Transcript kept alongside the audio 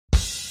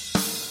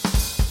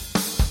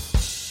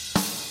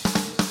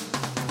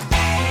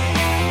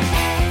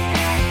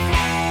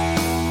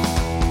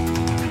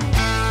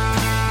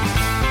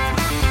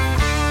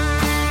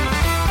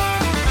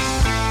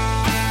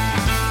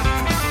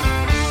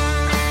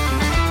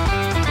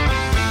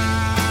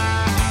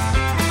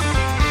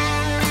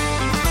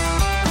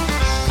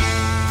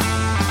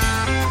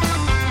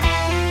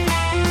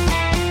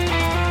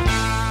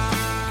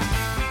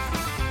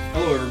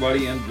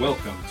everybody, and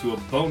welcome to a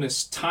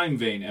bonus Time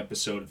Vein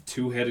episode of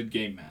Two-Headed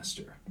Game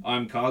Master.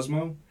 I'm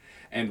Cosmo,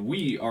 and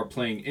we are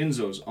playing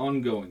Enzo's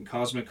ongoing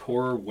cosmic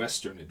horror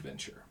western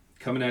adventure,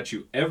 coming at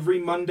you every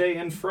Monday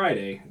and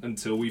Friday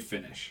until we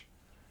finish.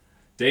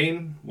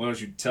 Dane, why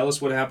don't you tell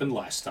us what happened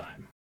last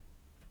time?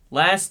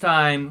 Last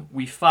time,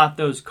 we fought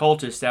those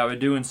cultists that were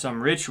doing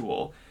some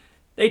ritual.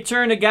 They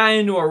turned a guy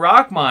into a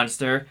rock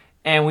monster,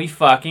 and we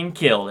fucking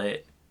killed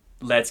it.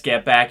 Let's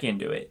get back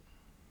into it.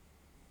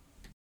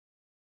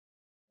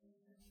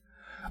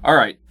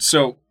 Alright,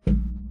 so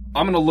I'm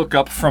going to look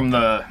up from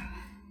the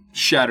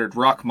shattered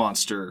rock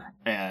monster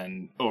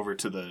and over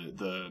to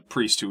the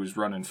priest who was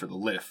running for the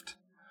lift.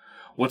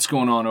 What's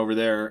going on over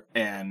there,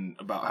 and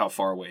about how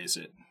far away is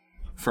it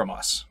from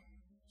us?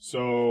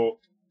 So,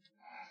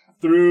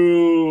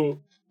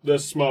 through the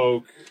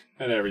smoke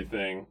and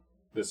everything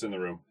that's in the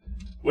room,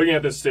 looking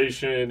at this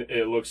station,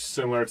 it looks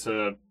similar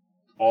to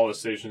all the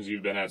stations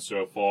you've been at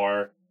so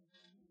far.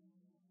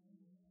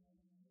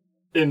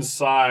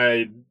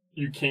 Inside,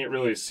 you can't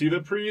really see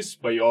the priest,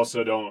 but you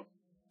also don't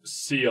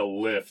see a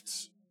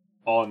lift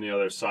on the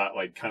other side,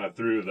 like kind of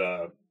through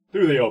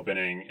the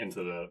opening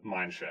into the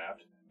mine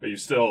shaft. But you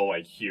still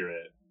like hear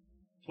it,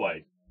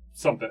 like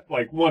something,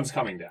 like one's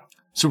coming down.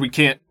 So we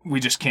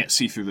just can't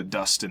see through the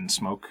dust and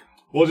smoke?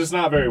 Well, just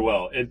not very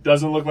well. It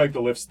doesn't look like the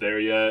lift's there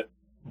yet,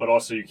 but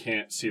also you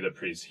can't see the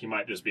priest. He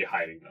might just be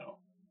hiding though,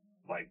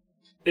 like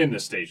in the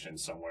station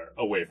somewhere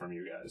away from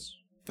you guys.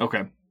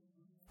 Okay.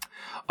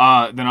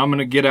 Then I'm going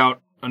to get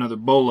out another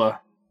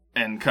bola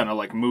and kind of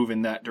like move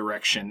in that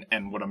direction.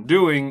 And what I'm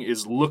doing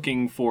is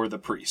looking for the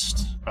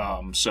priest.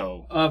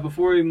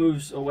 Before he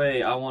moves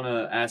away, I want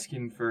to ask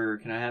him for,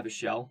 can I have a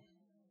shell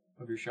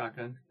of your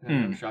shotgun? Can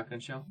I have a shotgun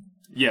shell?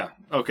 Yeah.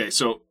 Okay,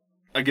 so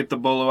I get the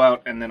bolo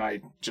out and then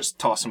I just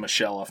toss him a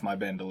shell off my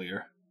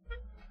bandolier.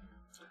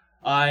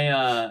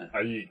 I'm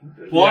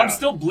Yeah.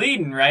 still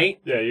bleeding, right?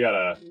 Yeah, you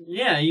gotta...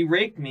 Yeah, you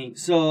raked me.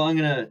 So I'm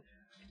going to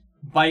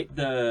bite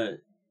the...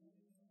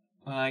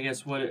 I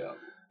guess what...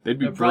 They'd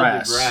be They're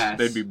probably brass.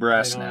 They'd be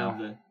brass They don't now. have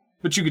the-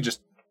 But you could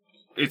just...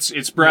 It's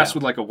brass Yeah.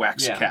 with like a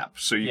wax Yeah. cap,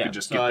 so you could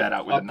just so get that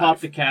out with I'll a knife. pop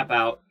the cap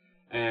out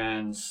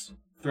and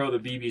throw the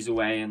BBs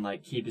away and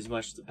like keep as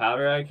much of the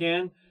powder I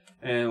can.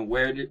 And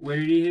where did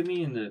he hit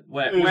me? In the It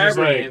was just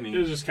wherever like, he hit me. it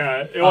was just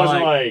kind of... It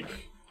wasn't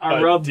like I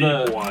a rubbed deep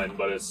the one,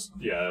 but it's...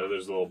 Yeah,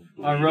 there's a little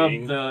bleeding. I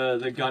rubbed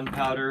the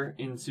gunpowder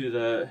into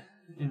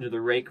the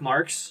rake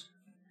marks,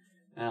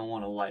 and I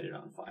want to light it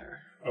on fire.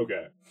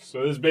 Okay,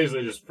 so this is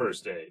basically just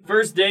first aid.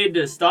 First aid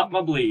to stop my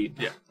bleed.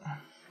 Yeah.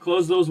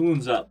 Close those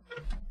wounds up.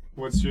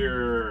 What's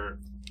your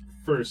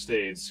first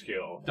aid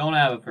skill? Don't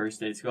have a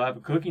first aid skill. I have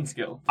a cooking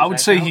skill. Does I would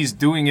that say count? he's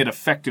doing it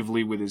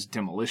effectively with his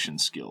demolition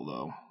skill,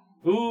 though.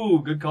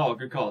 Ooh, good call.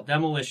 Good call.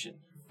 Demolition.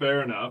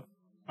 Fair enough.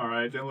 All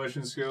right,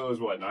 demolition skill is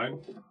what,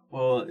 9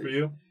 Well, for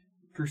you?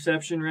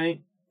 perception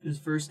rate is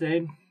first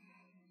aid.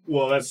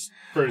 Well, that's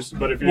first,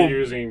 but if you're Well,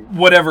 using...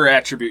 Whatever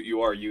attribute you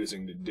are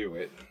using to do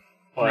it.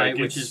 Like, Right,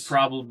 which it's is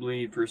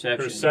probably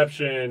perception.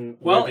 perception.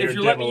 Well, with if your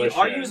you're letting me,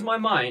 demolition. I'll use my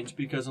mind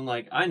because I'm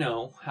like, I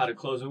know how to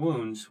close a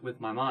wound with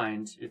my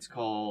mind. It's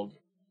called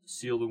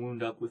seal the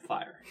wound up with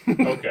fire.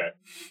 Okay.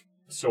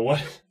 So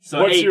what?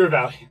 So what's 8. your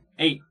value?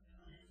 8.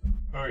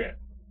 Okay.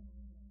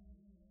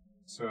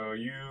 So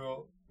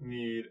you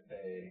need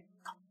a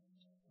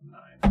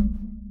 9.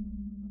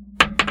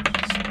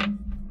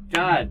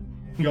 God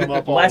Gum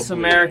up all bless the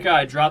America,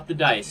 I dropped the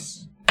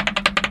dice.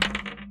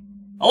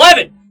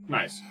 11!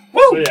 Nice.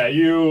 Woo! So yeah,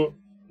 you...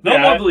 No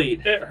more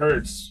bleed. It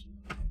hurts,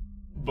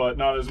 but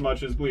not as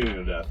much as bleeding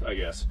to death, I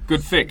guess.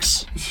 Good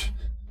fix.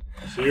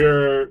 So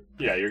you're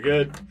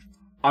good.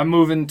 I'm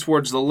moving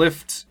towards the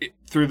lift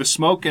through the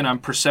smoke, and I'm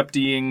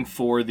percepting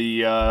for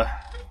the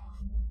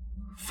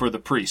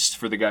priest,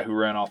 for the guy who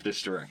ran off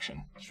this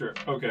direction. Sure.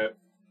 Okay.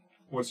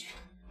 What's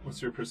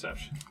your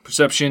perception?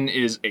 Perception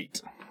is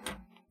 8.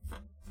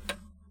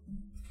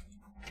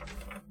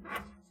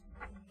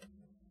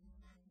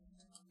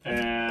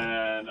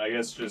 And I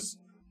guess just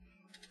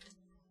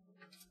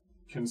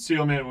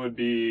concealment would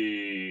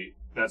be,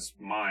 that's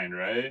mind,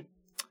 right?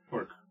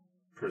 Or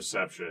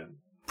perception.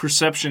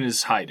 Perception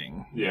is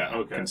hiding. Yeah,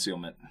 okay.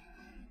 Concealment.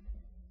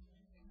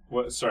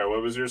 What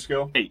was your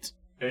skill? 8.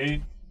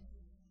 8?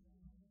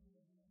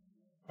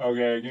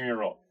 Okay, give me a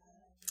roll.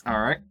 All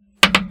right.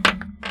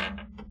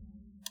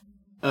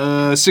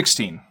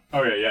 16.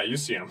 Okay, yeah, you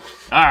see him.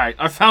 All right,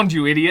 I found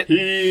you, idiot.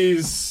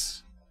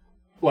 He's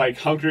like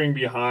hunkering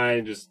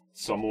behind just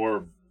some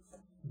more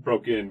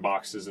broken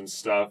boxes and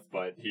stuff,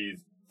 but he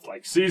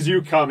like sees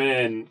you come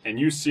in and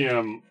you see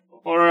him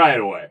right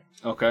away.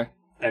 Okay.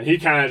 And he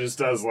kind of just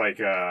does like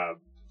a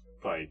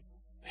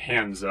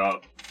hands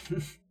up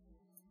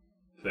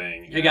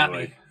thing. You got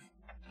me.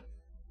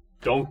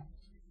 Don't.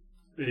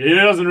 He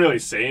doesn't really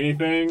say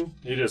anything.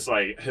 He just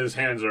like his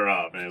hands are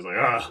up and he's like,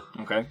 ah.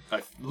 Okay.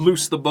 I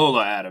loose the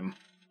bola at him.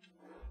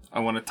 I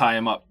want to tie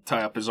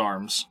up his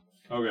arms.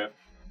 Okay.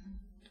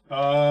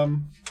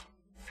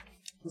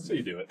 Let's say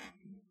you do it.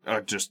 I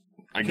get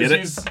Because it.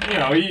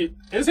 he's,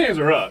 his hands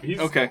are up. He's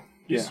Okay.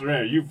 He's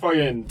surrounded. You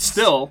fucking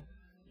Still,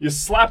 You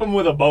slap him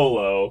with a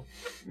bolo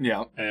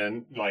Yeah.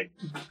 and like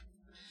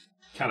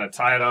kind of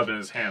tie it up in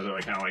his hands, or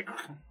like kind of like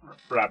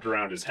wrapped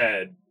around his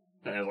head,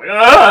 and he's like,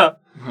 ah!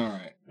 All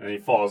right. And he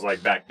falls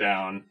like back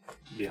down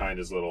behind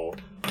his little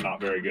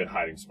not very good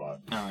hiding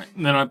spot. All right.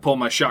 And then I pull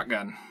my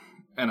shotgun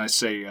and I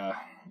say,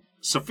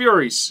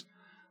 Sephiris,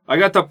 I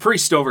got the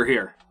priest over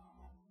here.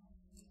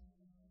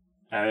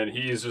 And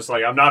he's just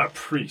like, I'm not a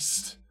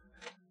priest.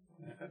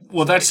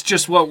 Well, that's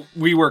just what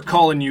we were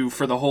calling you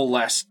for the whole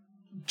last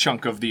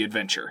chunk of the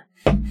adventure.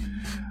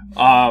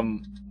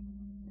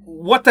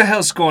 What the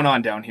hell's going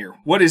on down here?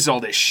 What is all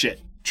this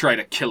shit? Try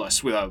to kill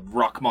us with a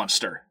rock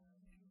monster.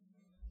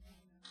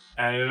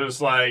 And it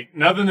was like,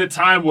 nothing that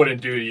time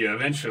wouldn't do to you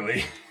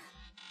eventually.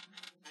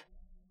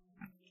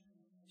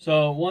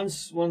 So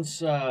once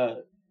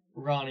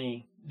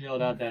Ronnie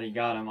yelled out that he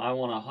got him, I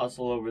want to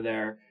hustle over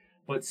there,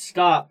 but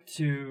stop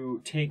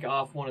to take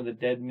off one of the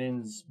dead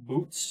men's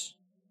boots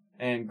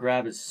and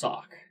grab his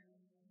sock.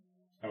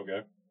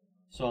 Okay.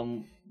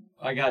 So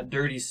I got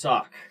dirty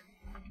sock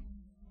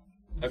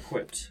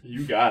equipped.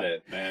 You got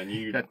it, man.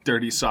 You That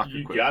dirty sock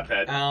you equipment. got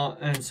that.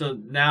 And so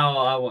now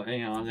I will,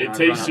 and then It I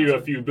takes run you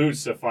up a few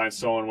boots to find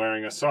someone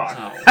wearing a sock.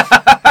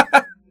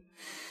 Oh.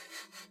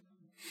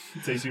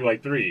 It takes you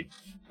like 3.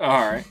 All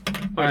right.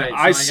 All right, so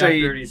I I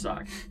say, got dirty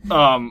sock,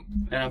 um,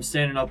 and I'm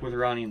standing up with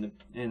Ronnie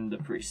and the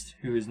priest,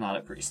 who is not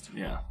a priest.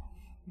 yeah.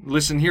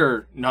 Listen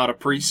here, not a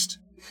priest.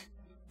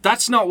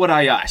 That's not what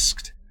I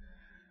asked.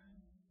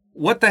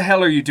 What the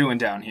hell are you doing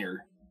down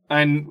here?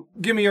 And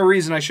give me a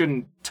reason I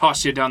shouldn't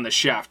toss you down the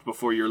shaft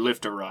before your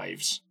lift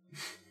arrives.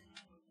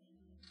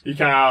 He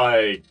kind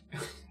of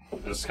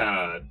like, just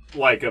kind of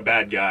like a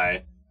bad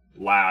guy,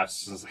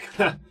 laughs. And is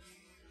like,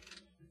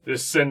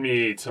 just send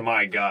me to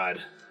my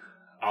god.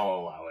 I'll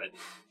allow it.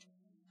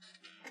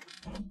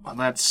 Well,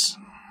 that's...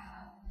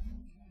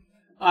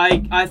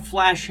 I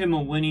flash him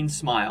a winning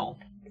smile,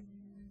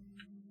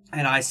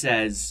 and I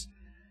says,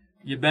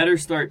 "You better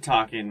start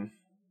talking,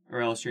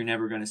 or else you're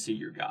never going to see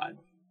your god."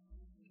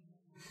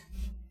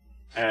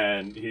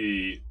 And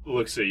he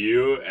looks at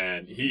you,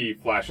 and he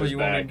flashes Well, you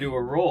back. want to do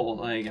a roll?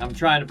 Like, I'm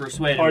trying to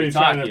persuade him Are to you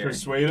talk trying to here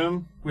persuade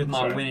him? with my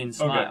Sorry. winning Okay.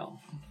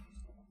 smile.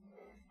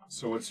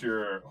 So what's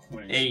your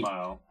winning 8.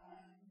 smile?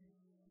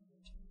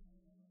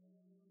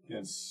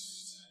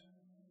 Against...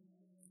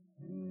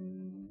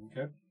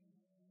 okay.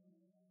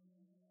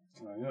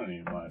 Well, you don't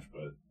need much,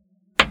 but...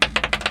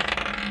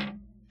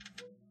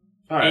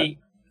 Alright. 8.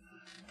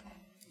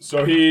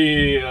 So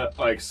he,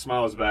 like,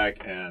 smiles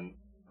back and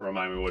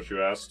remind me what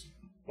you asked?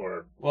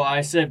 Or... Well,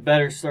 I said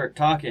better start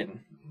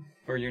talking,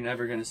 or you're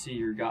never going to see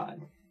your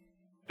god.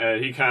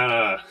 And he kind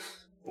of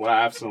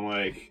laughs and,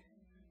 like,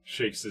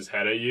 shakes his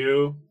head at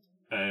you.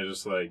 And he's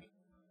just like,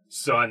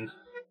 son...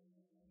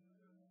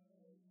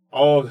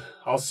 I'll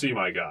see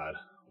my God.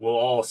 We'll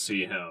all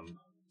see him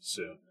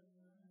soon.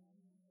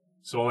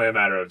 It's only a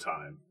matter of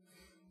time.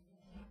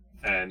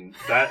 And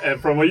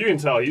from what you can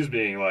tell, he's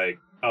being like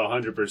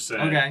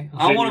 100% Okay,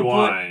 I want to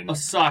genuine. put a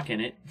sock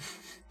in it.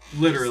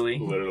 Literally.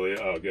 Literally.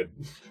 Oh, good.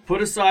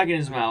 Put a sock in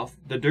his mouth,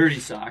 the dirty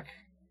sock,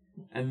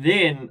 and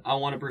then I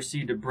want to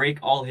proceed to break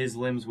all his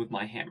limbs with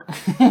my hammer.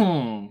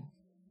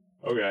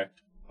 Okay.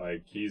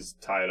 Like, he's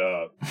tied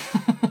up.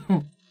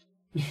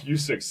 You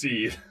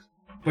succeed.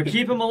 But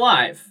keep him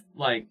alive.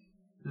 Like,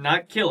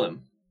 not kill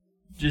him.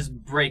 Just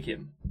break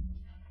him.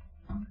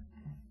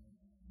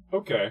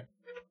 Okay.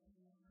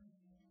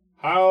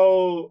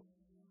 How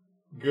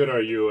good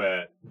are you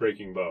at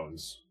breaking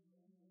bones?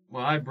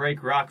 Well, I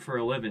break rock for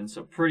a living,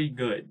 so pretty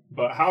good.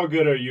 But how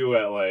good are you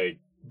at, like,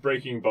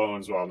 breaking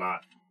bones while not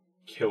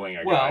killing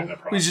a guy in the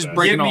process? he's just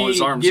breaking all his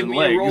arms and give me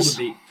a roll legs. to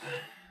beat.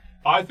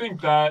 I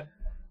think that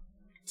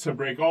to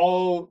break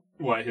all,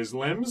 his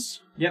limbs?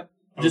 Yep.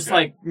 Just Okay.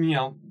 like,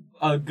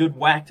 a good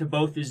whack to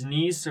both his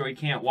knees so he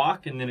can't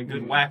walk, and then a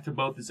good whack to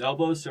both his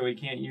elbows so he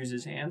can't use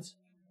his hands.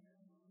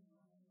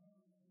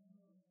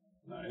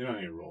 No, you don't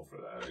need to roll for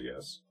that, I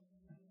guess.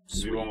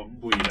 Sweet. You won't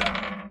bleed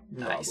out.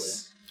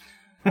 Nice.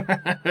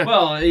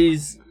 Well,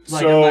 he's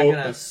like, So- I'm not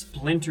gonna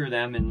splinter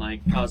them and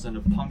like cause them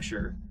to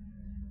puncture.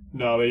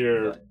 No, but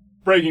you're But-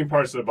 breaking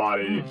parts of the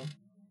body.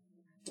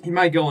 He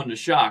might go into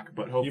shock,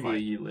 but hopefully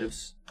might. he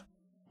lives.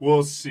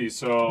 We'll see.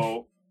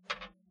 So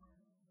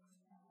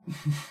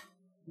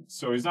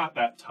he's not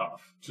that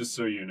tough, just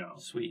so you know.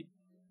 Sweet.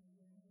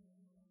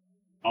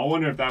 I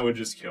wonder if that would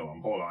just kill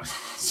him. Hold on.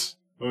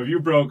 Well, if you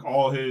broke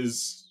all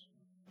his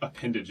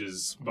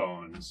appendages,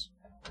 bones.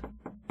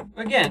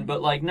 Again,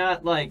 but like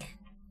not like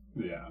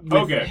Yeah. with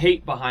Okay.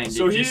 hate behind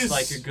So it. Just he's-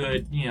 like a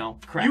good,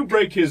 crack. You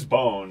break his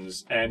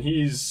bones, and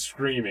he's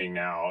screaming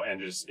now and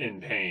just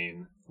in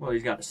pain. Well,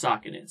 he's got a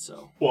sock in it,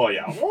 so. Well,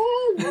 yeah.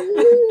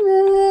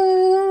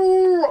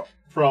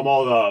 From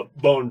all the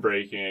bone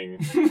breaking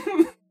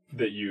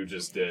that you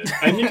just did.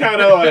 And he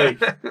kind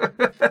of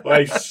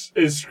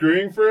is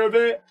screaming for a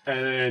bit,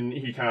 and then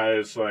he kind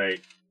of just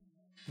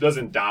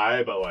doesn't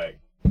die, but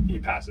he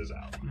passes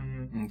out.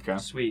 Mhm. Okay.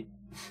 Sweet.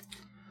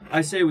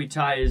 I say we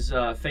tie his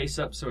face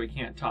up so he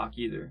can't talk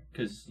either,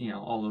 because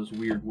all those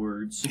weird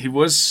words. He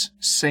was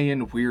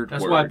saying weird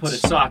That's words. why I put a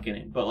sock in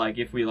it. But like,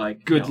 if we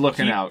like, Good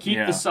looking out, keep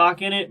yeah. the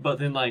sock in it, but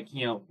then like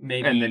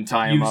maybe And then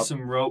tie him use up.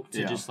 some rope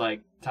to Yeah. just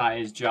like tie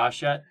his jaw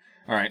shut,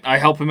 All right, I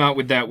help him out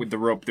with that with the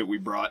rope that we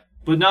brought.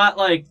 but not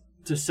like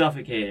to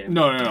suffocate him.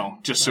 No.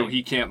 Just so Like-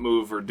 he can't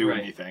move or do Right.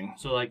 anything.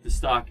 So like the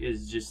stock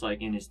is just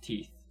like in his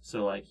teeth,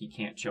 so like he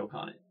can't choke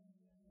on it.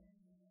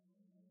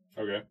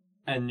 Okay.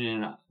 And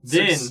then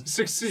Succeed.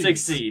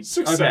 Succeed.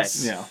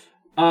 Success. Yeah.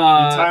 You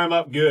tie him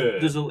up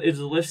good. is the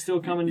lift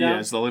still coming Yeah, down?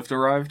 has the lift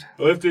arrived?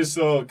 The lift is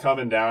still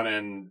coming down,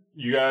 and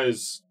you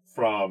guys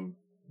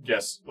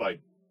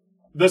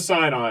the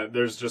sign on it,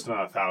 there's just not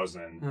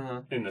 1,000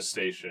 Uh-huh. in the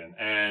station,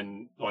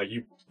 and like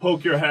you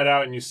poke your head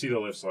out and you see the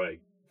lift's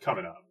like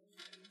coming up.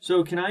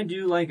 So can I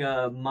do like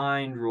a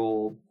mind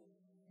roll?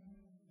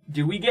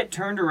 Do we get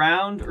turned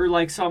around or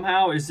like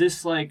somehow? Is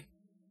this like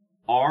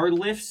our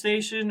lift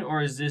station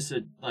or is this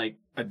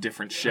A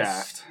different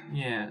shaft.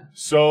 Yeah.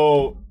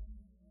 So,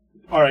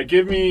 all right,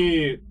 give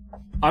me.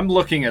 I'm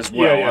looking as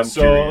well. Yeah. I'm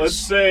So curious. let's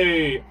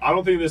say I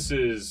don't think this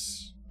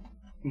is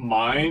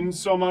mine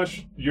so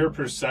much. Your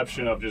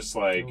perception of just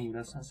like Ooh,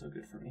 that's not so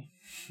good for me.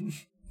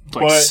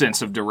 like but-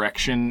 sense of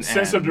direction.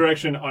 sense of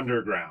direction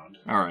underground.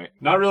 All right.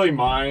 Not really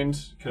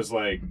mind, because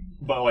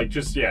but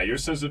just your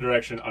sense of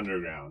direction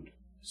underground.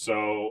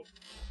 So,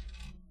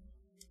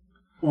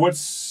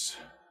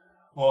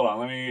 hold on,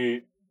 let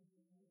me.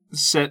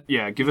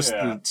 Give us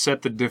Yeah.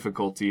 set the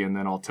difficulty, and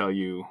then I'll tell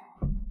you.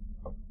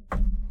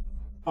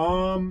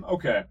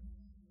 Okay.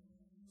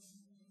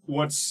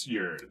 What's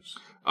yours?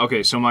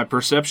 Okay, so my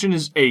perception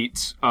is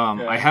 8.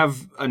 Okay. I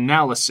have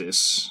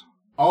analysis.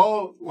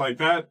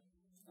 That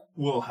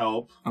will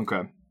help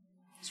Okay.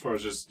 as far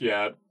as just,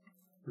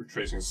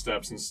 retracing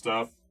steps and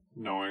stuff,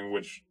 knowing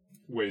which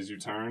ways you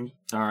turned.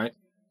 All right.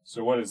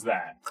 So what is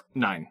that?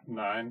 9.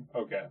 9?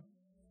 Okay.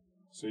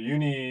 So you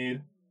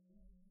need...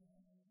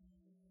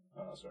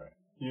 Oh, sorry.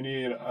 You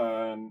need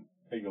an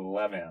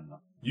 11.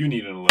 You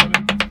need an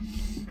 11.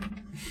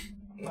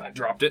 I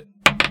dropped it.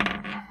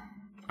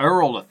 I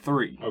rolled a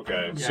 3.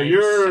 Okay. So Yikes.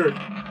 you're,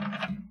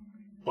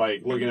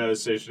 looking at the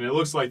station. It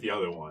looks like the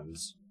other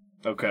ones.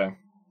 Okay.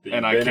 that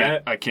And you've been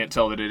at. I can't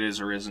tell that it is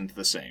or isn't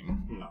the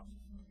same. No.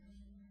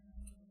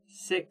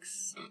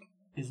 6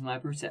 is my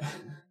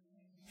perception.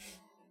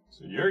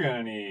 So you're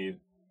going to need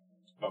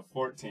a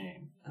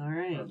 14 All or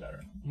right.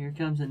 better. Here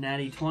comes a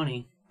natty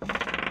 20.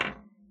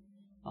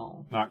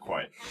 Oh. Not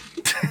quite.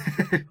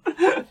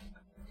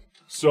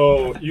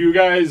 So you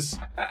guys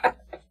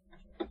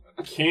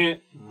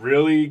can't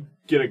really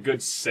get a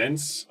good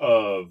sense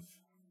of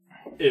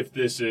if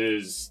this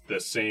is the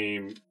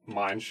same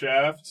mine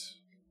shaft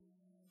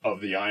of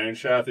the iron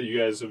shaft that you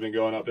guys have been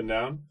going up and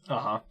down.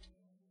 Uh-huh.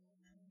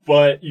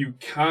 But you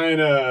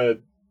kind of,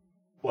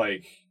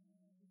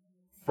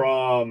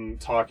 from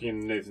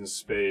talking to Nathan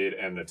Spade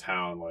and the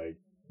town,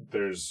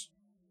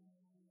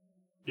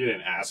 you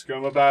didn't ask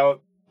them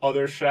about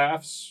other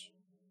shafts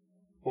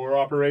or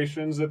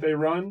operations that they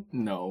run.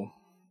 No.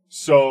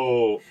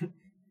 So,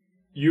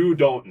 you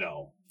don't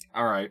know.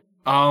 All right.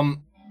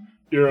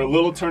 You're a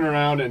little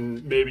turnaround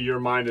and maybe your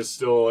mind is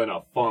still in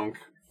a funk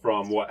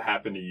from what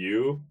happened to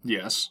you.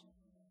 Yes.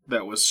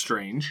 That was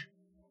strange.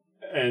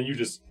 And you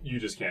just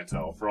can't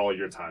tell for all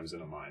your times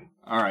in a mine.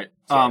 All right.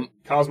 So,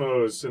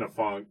 Cosmo's in a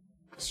funk.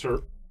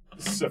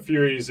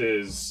 Furies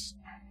is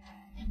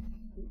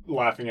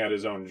laughing at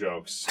his own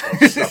jokes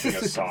of stuffing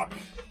a sock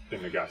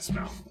in the guy's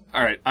mouth.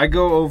 All right. I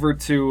go over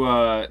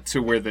to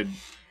where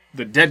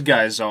the dead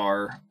guys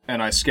are,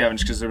 and I scavenge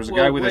because there was a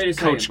guy with wait a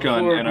second. coach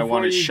gun, and I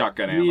wanted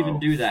shotgun ammo. We even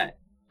do that.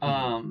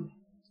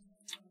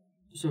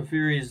 So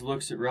Furies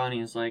looks at Ronnie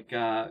and is like,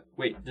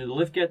 wait, did the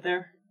lift get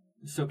there?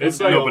 Still coming It's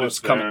down? like No, but almost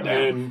it's coming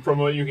there. down. And from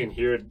what you can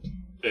hear,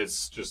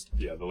 it's just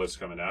the lift's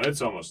coming down.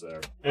 It's almost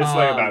there. It's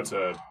about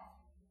to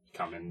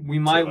come in. We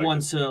might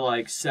want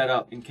to set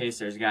up in case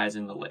there's guys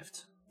in the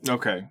lift.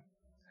 Okay.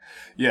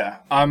 Yeah,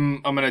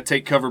 I'm gonna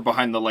take cover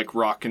behind the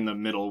rock in the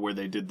middle where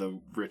they did the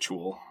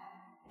ritual.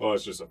 Well,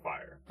 it's just a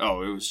fire.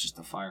 Oh, it was just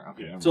a fire.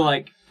 Okay. Yeah. So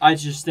I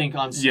just think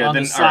on Yeah, on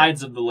then- the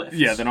sides of the lift.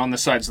 Yeah, then on the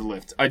sides of the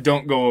lift. I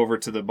don't go over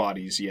to the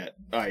bodies yet.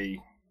 I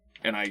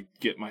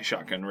get my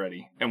shotgun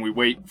ready, and we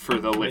wait for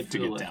the lift to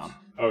for the get lift. down.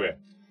 Okay.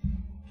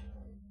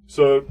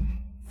 So,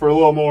 for a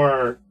little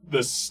more,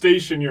 the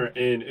station you're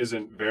in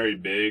isn't very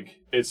big.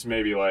 It's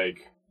maybe 4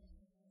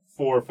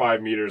 or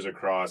 5 meters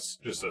across,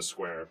 just a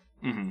square.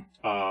 Mm-hmm.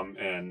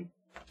 And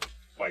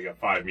a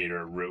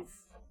 5-meter roof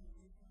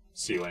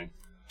ceiling.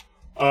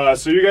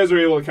 So you guys are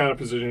able to kind of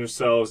position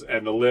yourselves,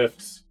 and the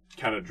lift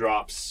kind of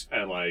drops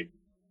and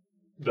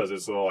does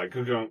its little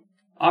gunk.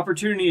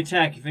 Opportunity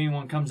attack if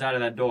anyone comes out of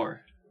that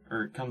door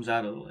or comes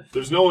out of the lift.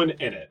 There's no one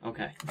in it.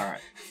 Okay. All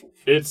right.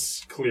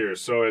 It's clear,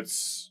 so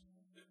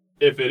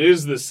if it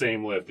is the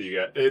same lift that you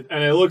got,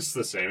 and it looks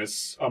the same.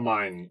 It's a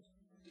mine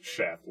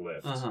shaft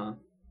lift. Uh-huh.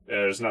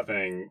 There's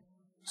nothing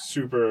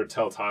super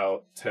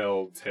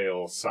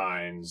telltale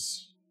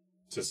signs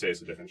to say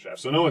it's a different shaft.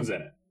 So no one's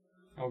in it.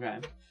 Okay.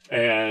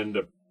 And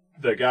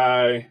the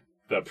guy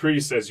the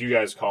priest, as you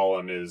guys call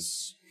him,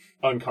 is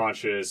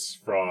unconscious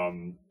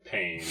from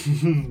pain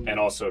and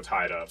also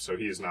tied up, so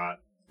he's not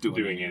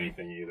doing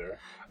anything either.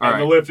 All and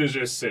the right. lift is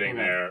just sitting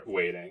there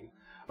waiting.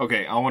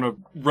 Okay, I want to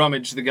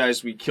rummage the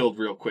guys we killed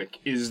real quick.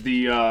 Is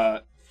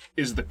the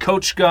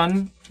coach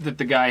gun that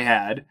the guy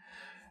had,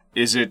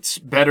 is it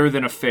better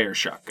than a fair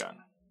shotgun?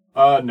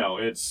 No,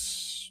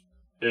 it's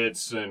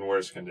in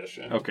worse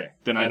condition. Okay,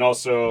 then And I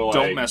also, like,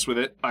 don't mess with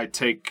it. I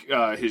take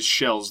his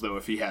shells, though,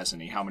 if he has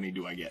any. How many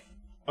do I get?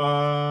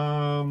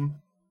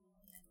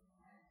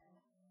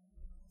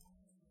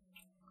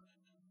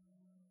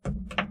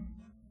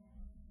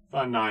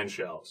 9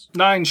 shells.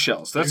 9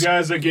 shells. That's These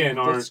guys, again,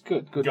 aren't that's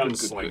good.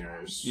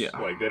 gunslingers. Yeah.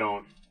 Like, they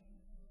don't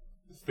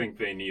think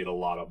they need a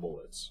lot of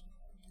bullets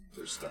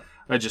for stuff.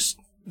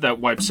 That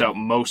wipes out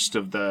most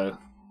of the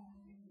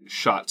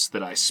shots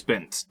that I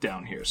spent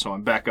down here, so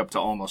I'm back up to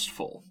almost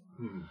full.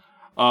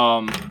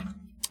 And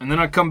then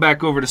I come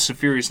back over to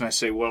Saphirius and I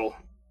say, well,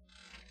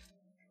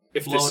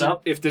 if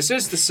this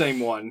is the same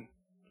one,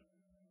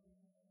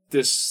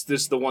 this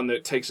is the one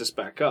that takes us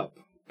back up,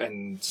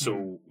 and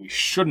so we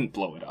shouldn't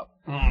blow it up.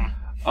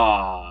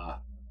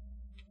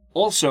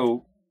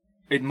 Also,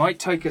 it might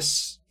take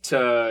us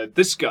to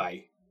this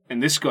guy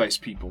and this guy's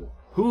people,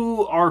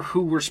 who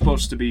we're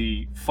supposed to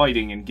be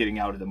fighting and getting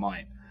out of the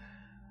mine.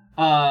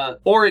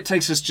 Or it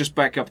takes us just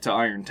back up to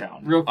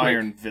Irontown. Real quick.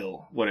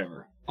 Ironville,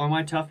 whatever. Are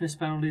my toughness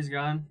penalties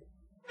gone?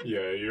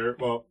 Yeah,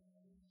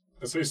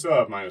 so you still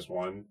have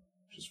 -1,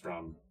 just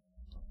from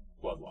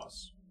blood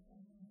loss.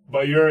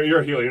 But you're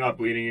healed, you're not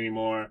bleeding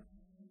anymore.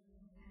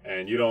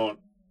 And you don't...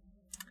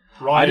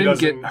 I didn't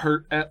get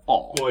hurt at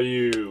all.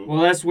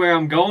 Well, that's where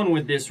I'm going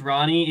with this,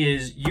 Ronnie,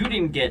 is you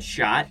didn't get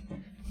shot.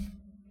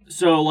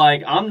 So,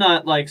 like, I'm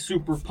not, like,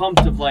 super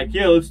pumped of, like,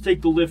 yeah, let's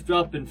take the lift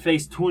up and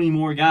face 20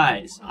 more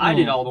guys. I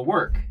did all the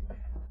work.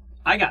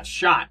 I got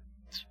shot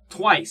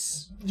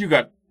twice. You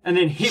got and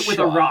then hit with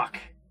a shot. rock.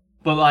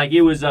 But, like,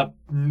 it was a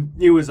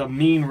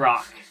mean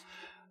rock.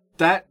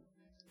 That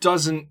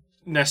doesn't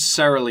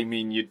necessarily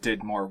mean you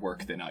did more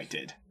work than I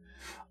did.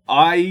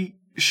 I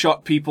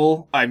shot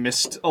people. I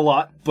missed a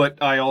lot,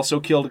 but I also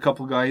killed a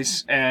couple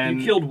guys. And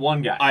You killed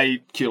one guy.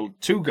 I killed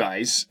 2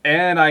 guys,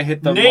 and I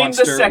hit the Name the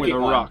monster with second a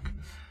one. rock.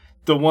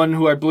 The one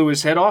who I blew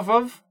his head off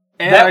of,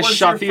 and That I was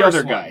shot the your other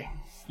first one. guy.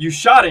 You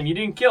shot him. You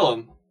didn't kill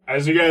him.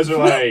 As you guys are,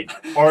 like,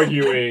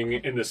 arguing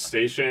in the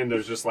station,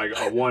 there's just, like,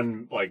 a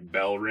one, like,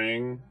 bell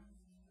ring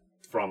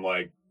from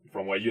what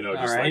you know,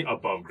 just, All right. like,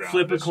 above ground.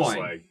 Flip a It's just, coin.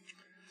 like,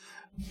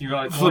 You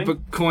got a Flip coin?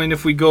 a coin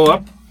if we go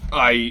up.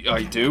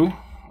 I do.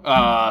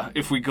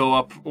 If we go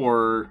up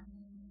or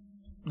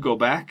go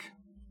back,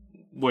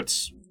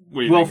 what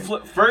are you Well,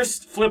 thinking?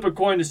 first flip a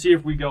coin to see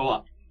if we go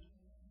up.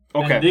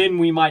 Okay. And then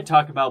we might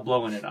talk about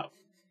blowing it up.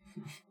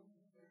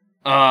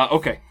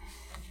 Okay.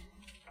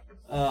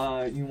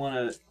 You want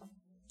a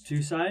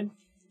 2-side?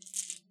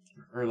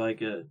 Or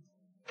like a...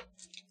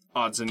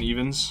 Odds and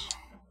evens.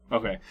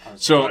 Okay. I'm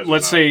So, surprised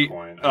let's there's say, not a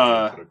coin.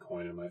 I should put a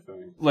coin in my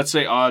thing. Let's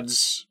say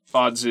odds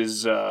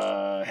is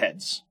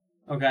heads.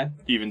 Okay.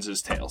 Evens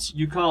is tails.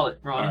 You call it,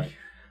 Ronnie.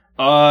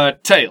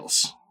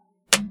 Tails.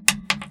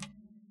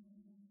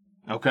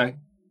 Okay.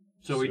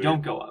 So we Sweet.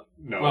 don't go up.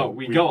 No. Well,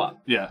 we go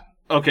up. Yeah.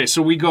 Okay,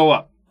 so we go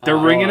up. They're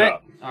ringing it.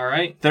 Up. All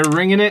right. They're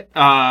ringing it.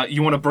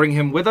 You want to bring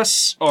him with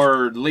us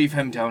or leave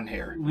him down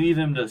here? Leave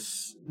him to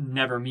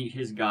never meet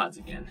his gods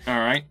again. All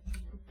right.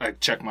 I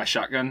check my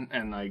shotgun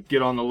and I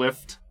get on the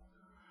lift.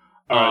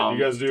 All right,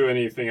 you guys do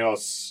anything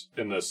else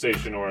in the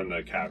station or in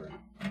the cavern?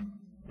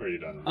 Or are you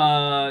done?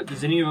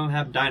 Does any of them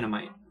have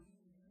dynamite?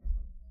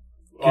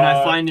 Can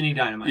I find any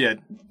dynamite? Yeah.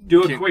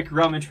 Do a quick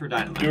rummage for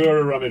dynamite. Do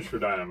a rummage for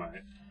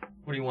dynamite.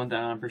 What do you want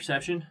that on?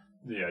 Perception?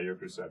 Yeah, your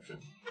perception.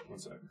 1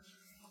 second.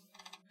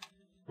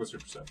 What's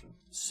your perception?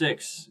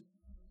 6.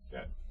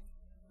 Okay.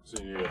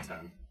 So you need a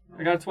 10.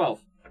 I got a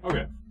 12.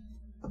 Okay.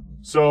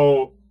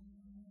 So,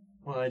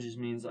 Well, that just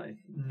means I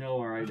know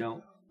or I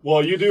don't.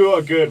 well, you do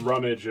a good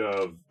rummage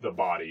of the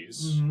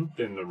bodies Mhm.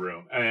 in the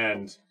room.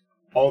 And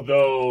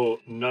although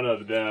none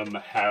of them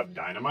have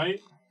dynamite,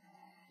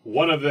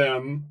 one of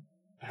them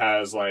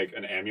has, like,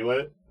 an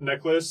amulet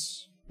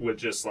necklace with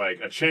just, like,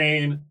 a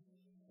chain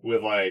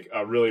with, like,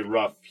 a really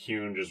rough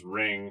hewn just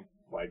ring,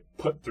 like,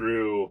 put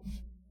through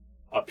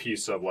a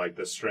piece of, like,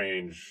 the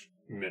strange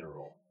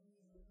mineral.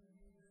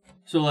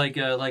 So like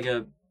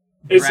a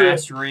It's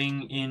brass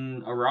ring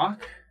in a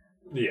rock?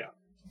 Yeah.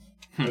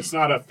 It's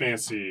not a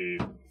fancy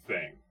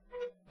thing.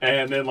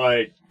 And then,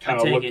 like, kind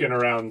of take looking it.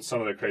 around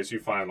some of the crates, you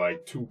find,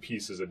 like, 2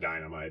 pieces of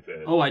dynamite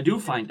Oh, I do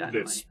find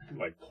dynamite. that's,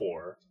 like,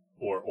 poor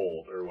or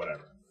old or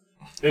whatever.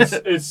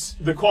 It's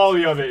the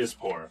quality of it is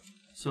poor.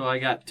 So I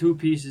got 2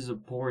 pieces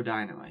of poor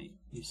dynamite,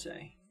 you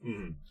say.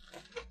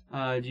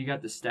 Mm-hmm. Do you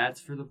got the stats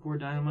for the poor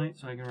dynamite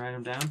so I can write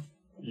them down?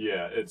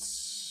 Yeah,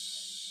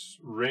 its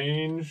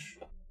range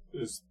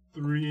is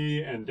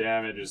 3 and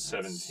damage is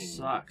 17.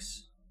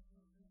 Sucks.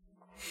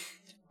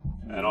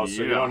 And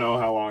also, you Yeah. don't know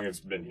how long it's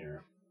been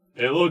here.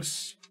 It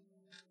looks,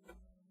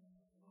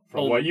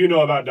 from Old. what you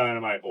know about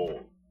dynamite,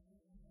 old.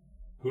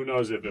 Who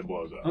knows if it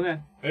blows up? Okay.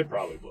 It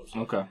probably blows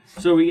up. Okay.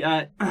 So we,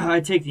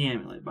 I take the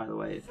amulet, by the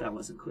way, if that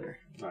wasn't clear.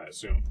 I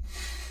assume.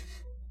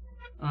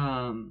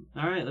 All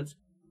right, let's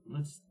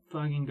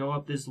fucking go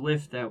up this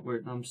lift that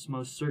I'm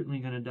most certainly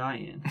gonna die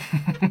in.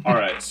 All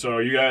right, so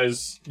you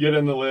guys get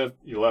in the lift.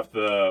 You left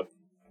the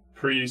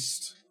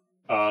priest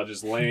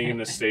just laying in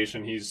the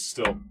station. He's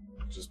still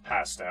just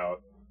passed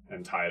out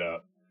and tied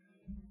up.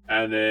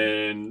 And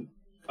then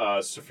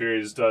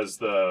Saphirius does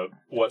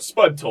what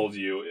Spud told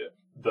you,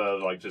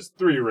 just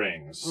 3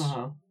 rings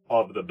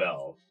of the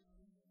bell.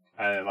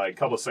 And like a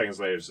couple of seconds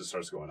later, it just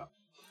starts going up.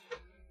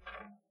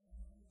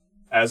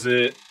 As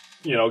it,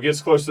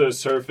 gets close to the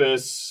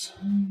surface,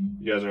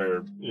 you guys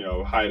are,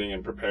 hiding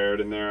and prepared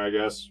in there, I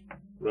guess,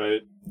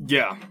 right?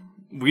 Yeah.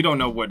 We don't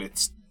know what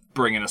it's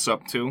bringing us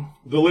up to.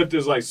 The lift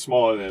is like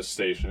smaller than this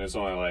station. It's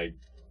only like,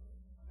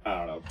 I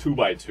don't know, 2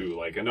 by 2,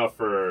 like enough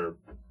for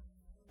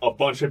a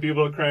bunch of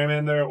people to cram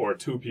in there, or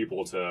 2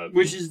 people to.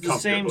 Which is the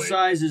same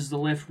size as the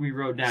lift we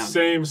rode down.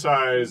 Same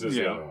size as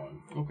the other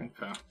one.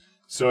 Okay.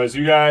 So as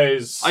you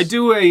guys, I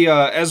do a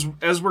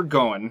as we're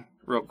going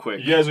real quick.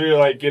 you guys are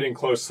like getting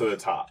close to the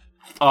top.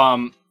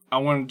 I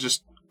want to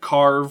just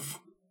carve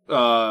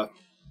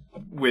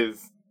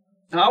with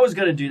I was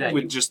gonna do that.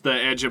 with just the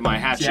edge of my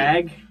hatchet.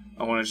 Jag?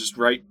 I want to just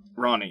write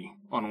Ronnie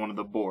on one of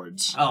the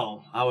boards.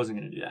 Oh, I wasn't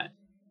gonna do that.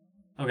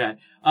 Okay.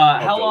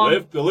 How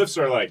long? The lifts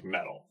are like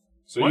metal.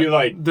 So What? you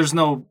like There's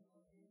no.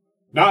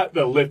 not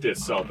the lift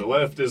itself. The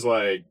lift is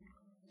like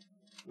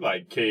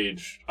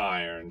cage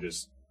iron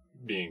just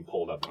being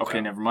pulled up. and Okay,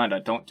 down. never mind. I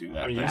don't do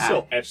that. I mean, you then.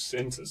 still etch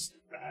into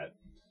that.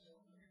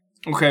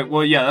 Okay,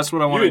 well, yeah, that's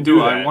what I want You to can do.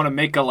 do I that. want to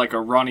make a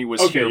Ronnie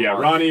was Okay, here yeah,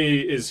 mark. Ronnie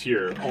is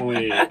here.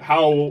 Only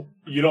how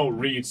you don't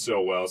read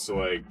so well. So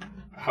like,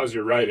 how's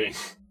your writing?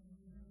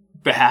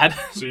 Bad.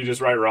 So you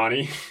just write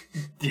Ronnie.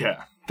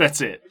 Yeah,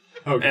 that's it.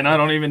 Okay. And I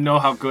don't even know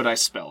how good I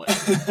spell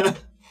it.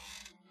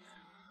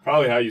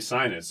 Probably how you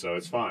sign it, so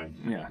it's fine.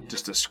 Yeah,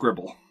 just a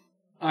scribble.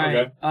 All right.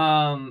 Okay.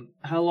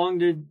 How long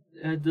did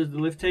the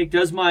lift take?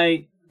 Does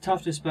my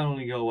toughness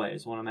penalty go away?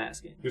 Is what I'm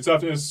asking. Your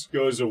toughness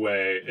goes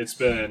away. It's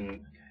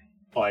been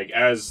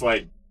as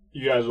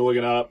you guys are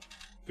looking up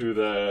through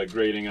the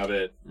grading of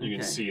it, you can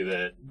Okay. see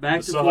that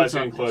Back the to full sunlight's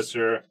getting toughness.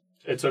 closer.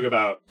 It took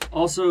about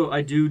Also,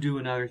 I do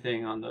another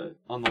thing on the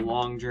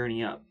long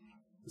journey up.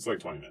 it's like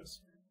 20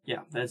 minutes. Yeah,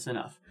 that's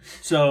enough.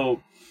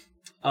 So,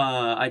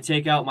 I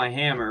take out my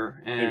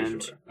hammer, and Maybe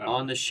shorter.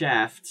 on the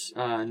shaft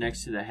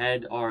next to the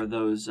head are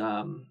those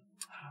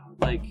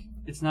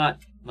it's not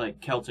like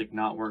Celtic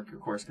knotwork, of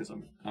course, because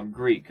I'm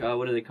Greek.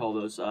 What do they call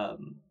those?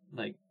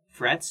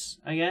 Frets,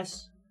 I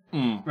guess.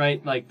 Mm.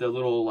 Right, like the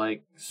little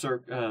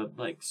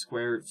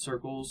square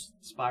circles,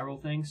 spiral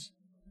things.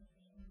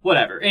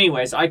 Whatever.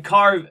 Anyways, I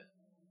carve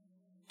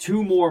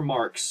 2 more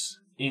marks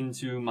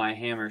into my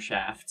hammer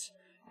shaft,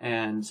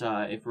 and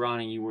if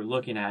Ronnie, you were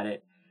looking at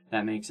it,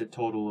 that makes a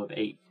total of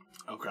 8.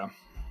 Okay.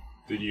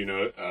 Did you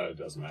know it? It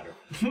doesn't matter.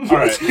 All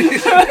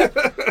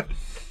right.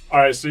 All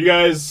right, so you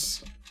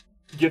guys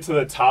get to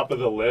the top of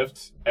the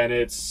lift, and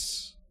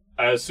it's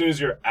as soon as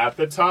you're at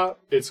the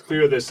top, it's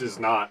clear this is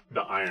not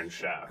the iron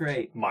shaft.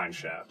 Great. Mine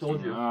shaft.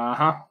 Told you.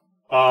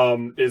 Uh-huh.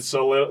 It's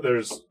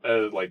there's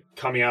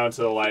coming out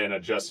into the light and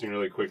adjusting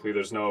really quickly.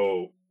 There's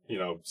no,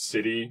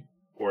 city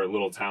or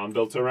little town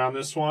built around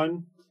this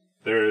one.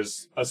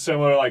 There's a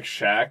similar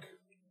shack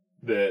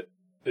that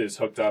is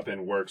hooked up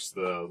and works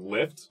the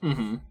lift,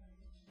 Mm-hmm.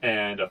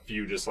 and a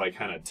few just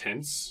kind of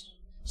tents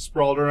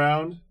sprawled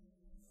around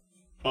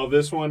of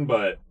this one.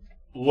 But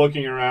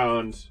looking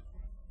around,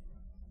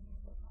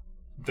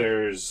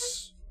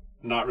 there's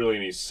not really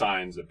any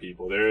signs of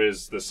people. There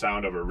is the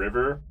sound of a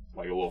river, a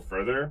little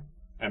further,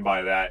 and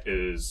by that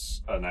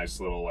is a nice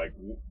little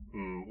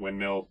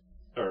windmill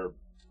or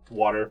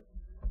water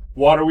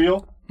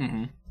wheel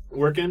Mm-hmm.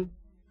 working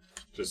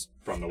just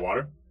from the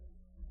water,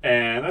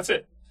 and that's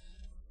it.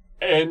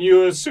 And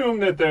you assume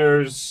that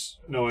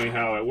knowing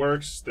how it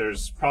works,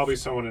 there's probably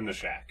someone in the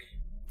shack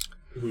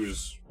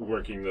who's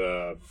working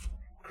the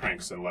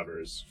cranks and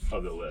levers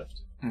of the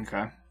lift.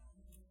 Okay.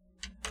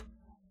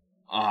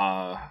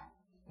 Well,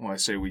 I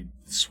say we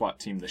SWAT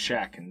team the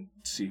shack and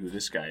see who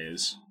this guy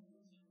is.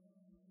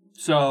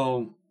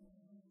 So,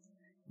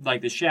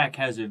 the shack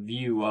has a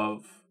view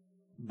of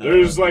the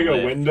There's a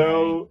lift,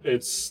 window.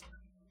 It's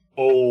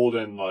old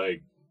and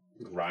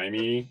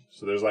grimy,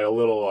 so there's a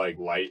little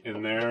light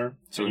in there.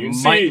 So you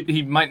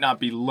he might not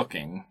be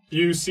looking.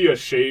 You see a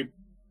shape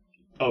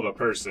of a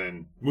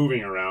person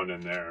moving around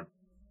in there,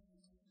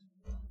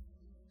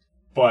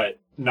 but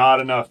not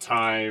enough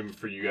time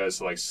for you guys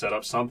to set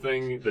up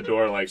something. The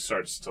door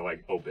starts to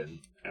open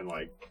and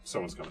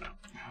someone's coming out.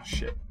 Oh,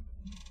 shit.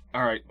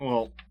 All right.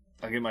 Well,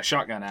 I get my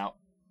shotgun out.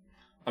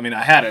 I mean,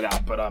 I had it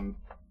out, but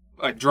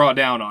I draw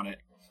down on it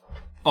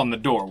on the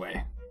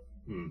doorway.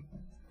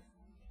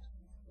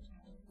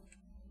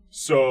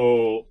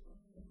 So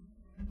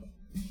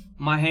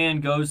My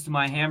hand goes to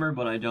my hammer,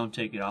 but I don't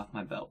take it off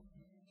my belt.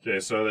 okay,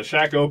 so the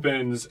shack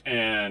opens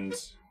and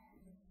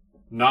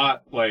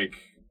not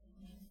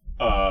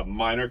a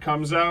miner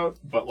comes out,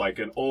 but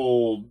an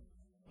old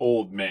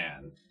old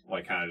man,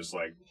 like kind of just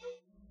like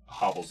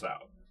hobbles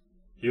out.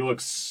 He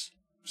looks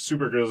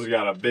super grizzly. He's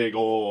got a big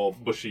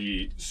old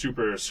bushy,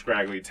 super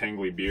scraggly,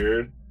 tangly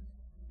beard,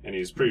 and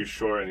he's pretty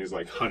short, and he's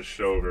like hunched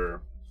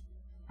over.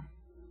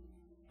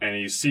 And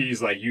he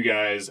sees like you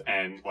guys,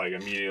 and like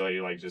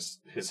immediately like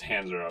just his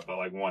hands are up, but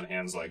like one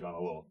hand's like on a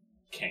little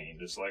cane,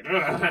 just like.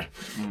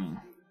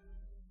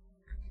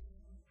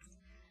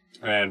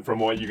 And from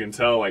what you can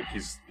tell, like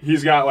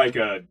he's got like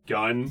a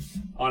gun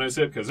on his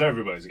hip, because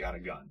everybody's got a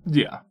gun.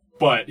 Yeah.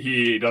 But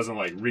he doesn't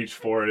like reach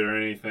for it or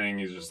anything.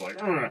 He's just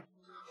like. Ugh.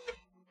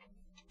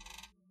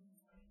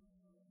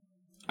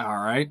 All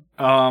right.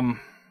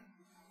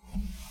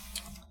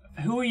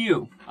 Who are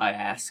you? I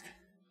ask,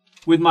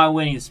 with my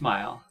winning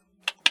smile.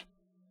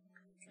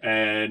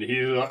 And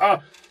he's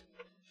like,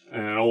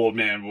 and an old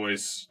man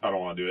voice. I don't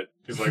want to do it.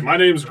 He's like, my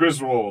name's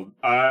Griswold.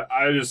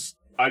 I just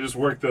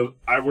work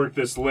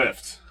this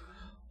lift.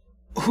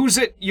 Who's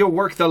it you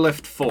work the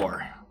lift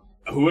for?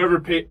 Whoever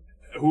paid.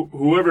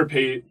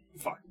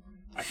 Fuck.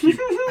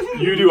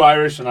 You do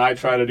Irish and I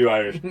try to do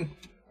Irish.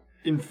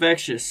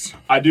 Infectious.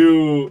 I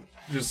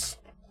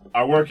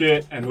work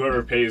it, and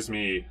whoever pays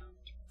me,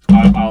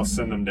 I'll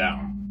send them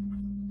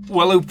down.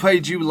 Well, who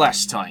paid you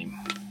last time?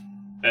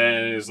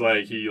 And it's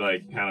like, he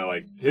like kind of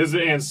like, his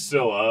hand's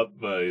still up,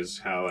 but he's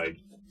kind of like,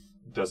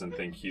 doesn't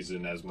think he's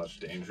in as much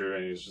danger,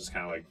 and he's just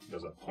kind of like,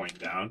 does a point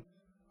down.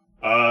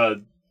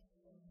 And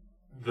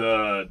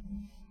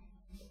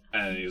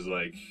he's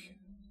like,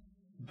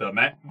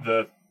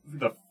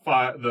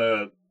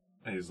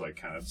 and he's like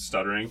kind of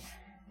stuttering.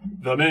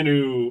 The men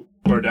who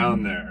are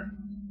down there,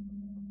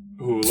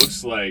 who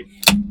looks like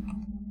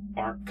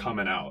aren't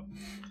coming out.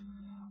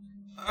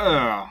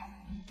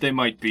 They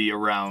might be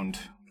around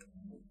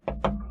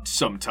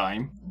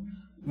sometime.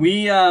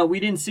 We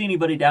didn't see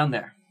anybody down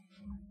there.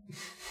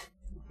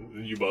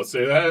 You both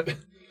say that?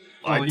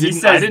 I he didn't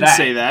says that.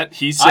 say that.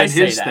 He said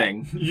say his that.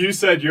 thing. You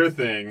said your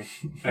thing,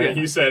 and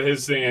he said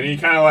his thing, and he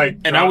kind of like...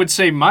 And I would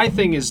say my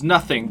thing is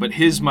nothing, but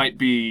his might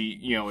be,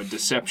 a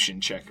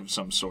deception check of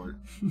some sort.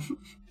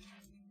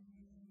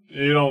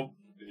 You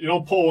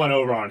don't pull one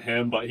over on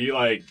him, but he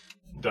like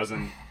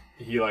doesn't...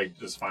 He like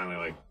just finally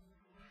like...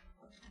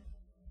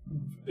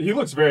 He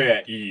looks very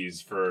at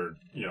ease for,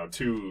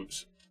 two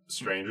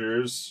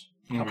strangers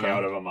coming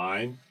out of a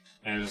mine,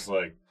 and just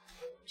like...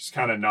 Just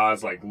kind of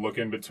nods, like,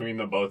 looking between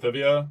the both of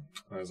you. And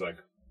I was like,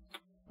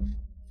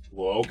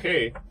 well,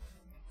 okay.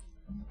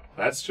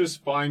 That's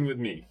just fine with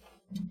me.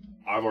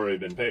 I've already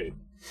been paid.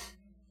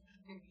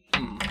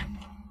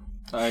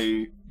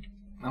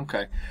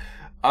 Okay.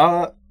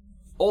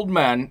 Old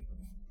man,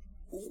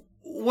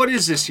 what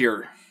is this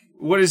here?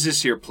 What is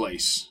this here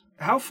place?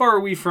 How far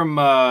are we from,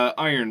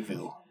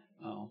 Ironville?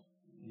 Oh,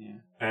 yeah.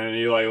 And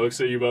he, like,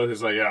 looks at you both.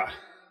 He's like, yeah,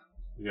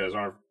 you guys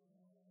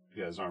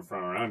aren't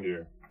from around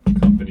here.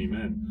 Company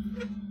men.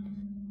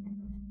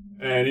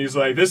 And he's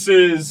like, this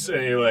is,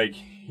 and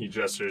he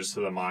gestures to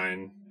the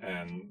mine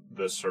and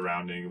the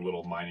surrounding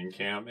little mining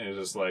camp, and he's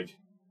just like,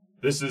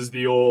 this is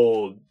the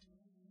old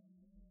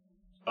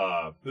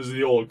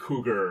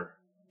cougar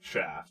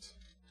shaft.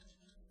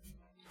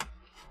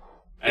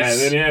 And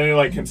then he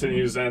like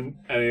continues and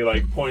he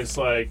like points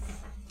like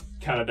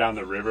kind of down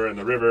the river, and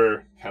the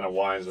river kind of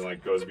winds and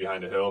like goes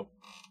behind a hill.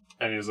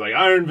 And he's like,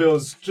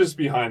 Ironville's just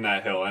behind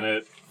that hill,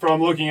 and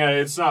from looking at it,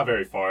 it's not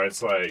very far.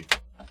 It's like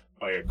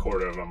a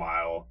quarter of a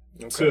mile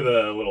to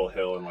the little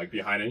hill, and like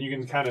behind it, and you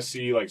can kind of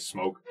see like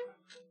smoke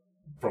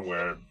from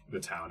where the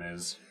town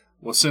is.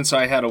 Well, since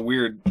I had a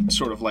weird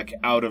sort of like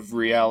out of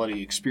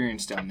reality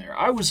experience down there,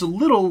 I was a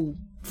little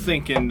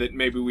thinking that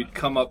maybe we'd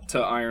come up to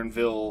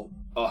Ironville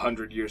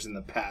 100 years in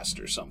the past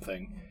or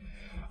something.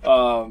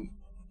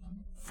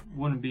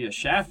 Wouldn't be a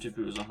shaft if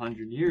it was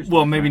 100 years.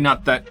 Well, maybe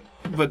not that,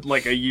 but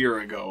like a year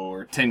ago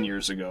or 10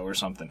 years ago or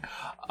something.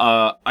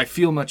 I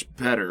feel much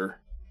better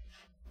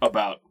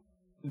about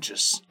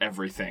just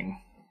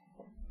everything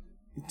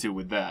to do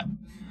with that.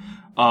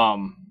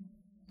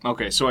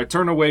 Okay, so I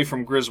turn away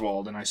from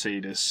Griswold and I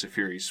say to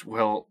Sephiris,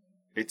 well,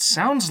 it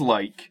sounds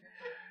like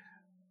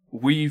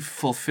we've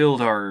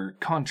fulfilled our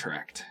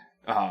contract.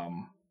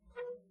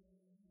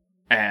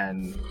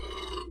 And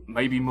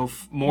maybe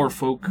more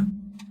folk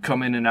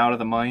come in and out of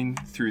the mine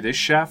through this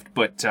shaft,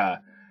 but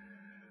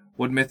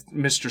what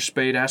Mr.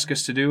 Spade asked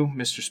us to do,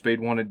 Mr. Spade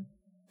wanted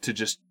to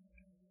just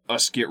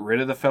us get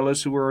rid of the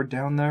fellows who were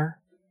down there.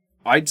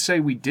 I'd say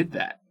we did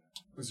that.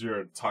 As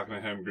you're talking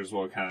to him,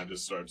 Griswold kind of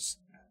just starts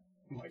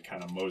like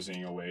kind of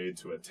moseying away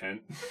to a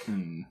tent,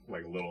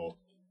 like a little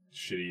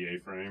shitty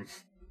A-frame.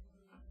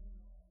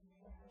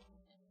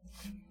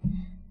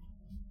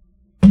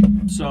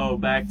 So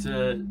back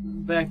to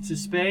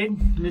Spade,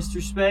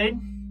 Mr. Spade.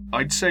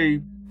 I'd say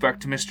back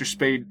to Mr.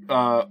 Spade.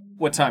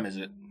 What time is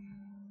it?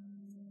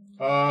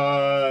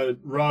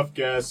 Rough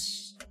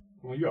guess.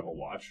 Well, you have a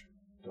watch,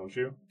 don't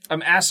you?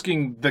 I'm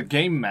asking the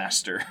game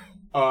master.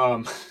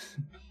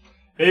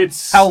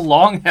 It's how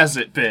long has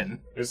it been?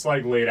 It's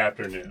like late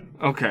afternoon.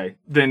 Okay,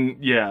 then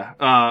yeah.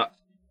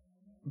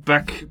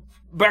 Back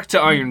to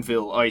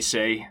Ironville, I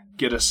say.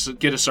 Get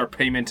us our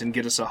payment and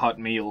get us a hot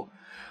meal.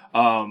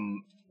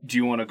 Do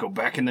you want to go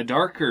back in the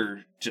dark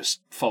or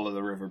just follow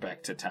the river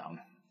back to town?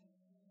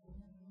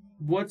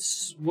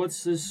 What's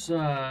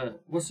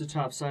the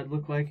top side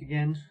look like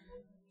again?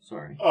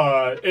 Sorry.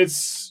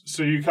 It's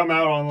so you come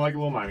out on like a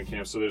little mining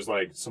camp. So there's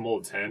like some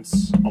old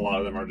tents. A lot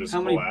of them are just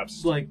How many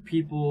collapsed. like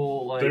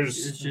people? Like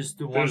it's just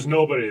the one. There's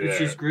nobody there. It's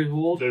just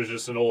Griswold. There's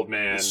just an old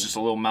man. It's just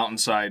a little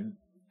mountainside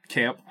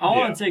camp. I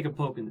want to take a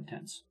poke in the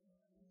tents.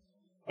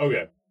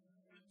 Okay.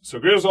 So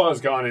Griswold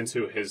has gone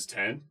into his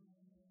tent,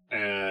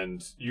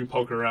 and you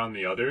poke around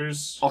the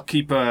others. I'll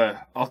keep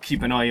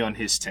an eye on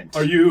his tent.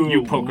 Are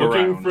you poke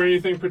looking around. for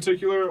anything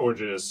particular, or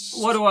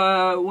just What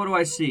do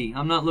I see?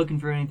 I'm not looking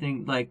for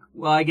anything like.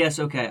 Well, I guess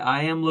okay.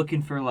 I am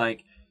looking for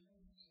like,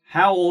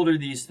 how old are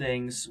these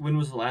things? When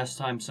was the last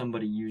time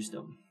somebody used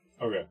them?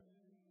 Okay.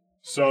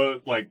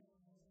 So like,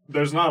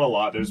 there's not a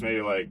lot. There's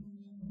maybe like,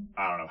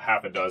 I don't know,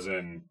 half a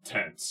dozen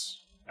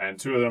tents, and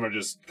 2 of them are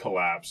just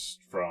collapsed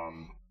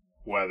from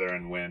weather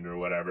and wind or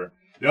whatever.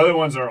 The other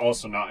ones are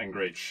also not in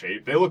great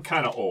shape. They look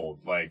kind of old.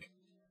 Like,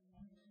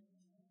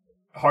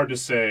 hard to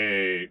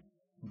say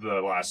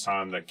the last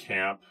time the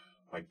camp,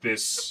 like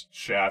this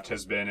shaft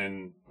has been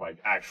in like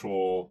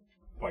actual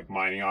like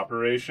mining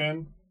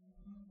operation.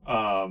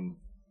 And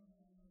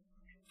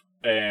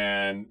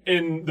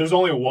there's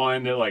only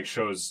one that like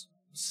shows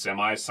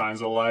semi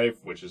signs of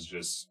life, which is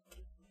just,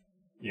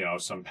 you know,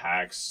 some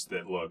packs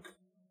that look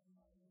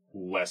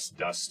less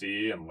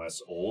dusty and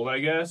less old, I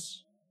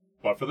guess.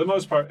 But for the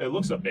most part, it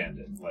looks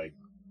abandoned. Like,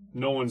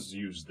 no one's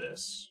used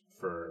this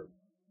for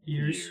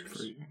years.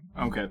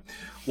 Okay.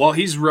 While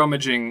he's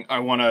rummaging, I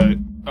wanna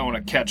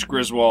catch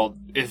Griswold.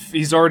 If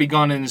he's already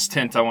gone in his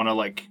tent, I wanna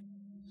like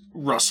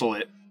rustle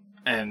it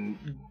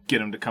and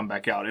get him to come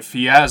back out. If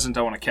he hasn't,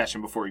 I want to catch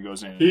him before he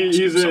goes in.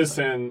 He's in his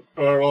tent,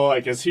 or well,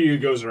 like as he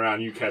goes around,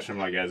 you catch him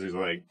like as he's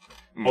like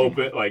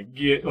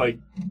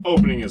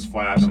opening his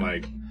flask and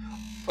like.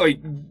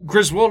 Like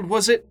Griswold,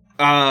 was it?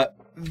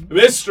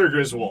 Mr.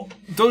 Griswold.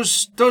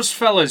 Those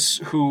fellas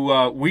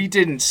who we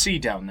didn't see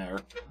down there,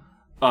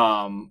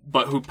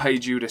 but who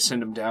paid you to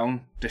send them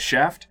down the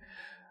shaft.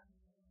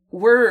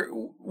 Where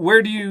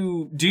do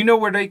you know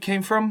where they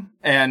came from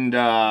and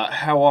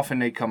how often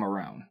they come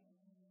around?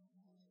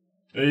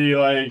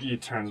 He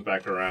turns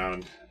back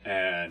around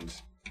and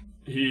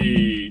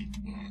he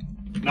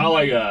not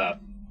like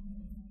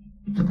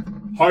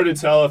hard to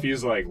tell if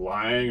he's like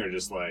lying or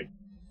just like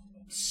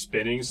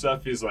spinning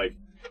stuff. He's like,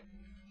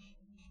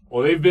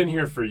 well, they've been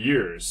here for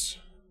years,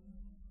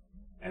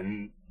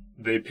 and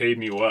they paid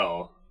me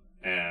well,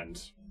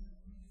 and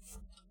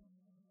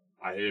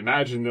I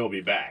imagine they'll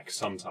be back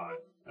sometime,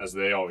 as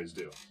they always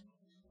do.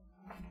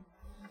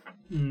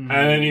 And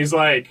then he's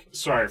like,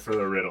 sorry for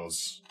the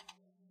riddles.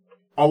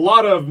 A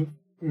lot of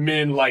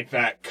men like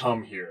that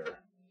come here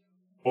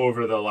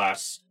over the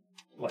last,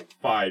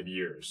 5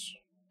 years.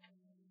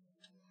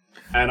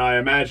 And I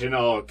imagine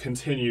I'll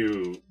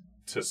continue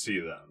to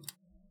see them.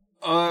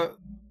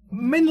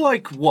 Men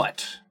like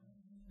what?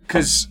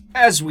 Because,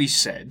 as we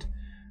said,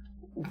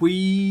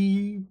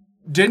 we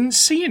didn't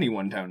see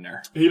anyone down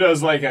there. He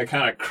does like a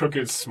kind of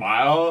crooked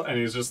smile, and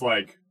he's just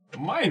like,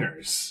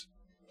 miners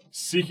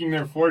seeking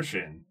their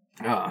fortune.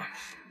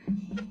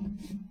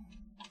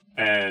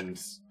 And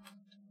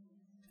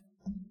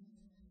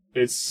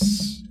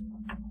it's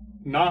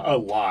not a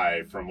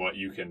lie from what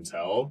you can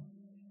tell.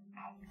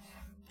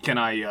 Can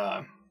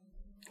I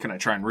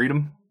try and read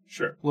them?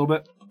 Sure. A little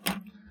bit?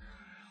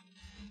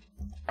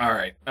 All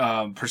right.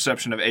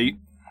 Perception of 8.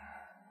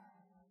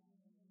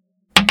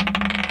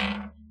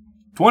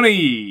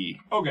 20!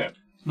 Okay.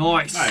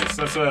 Nice. Nice.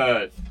 That's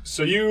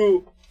so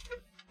you...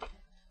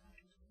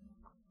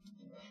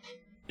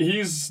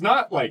 He's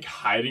not,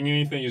 hiding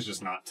anything. He's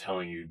just not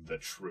telling you the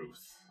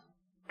truth.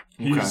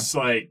 He's,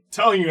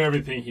 telling you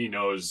everything he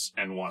knows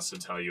and wants to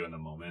tell you in the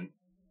moment.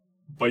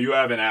 But you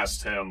haven't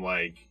asked him,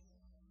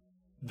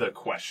 the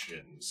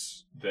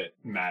questions that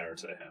matter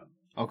to him.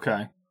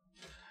 Okay.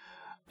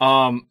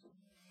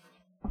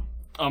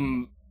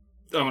 I'm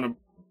gonna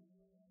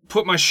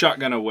put my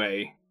shotgun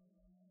away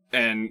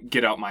and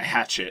get out my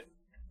hatchet,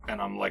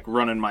 and I'm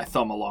running my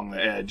thumb along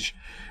the edge,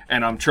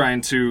 and I'm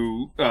trying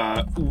to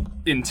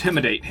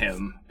intimidate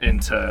him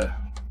into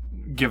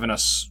giving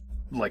us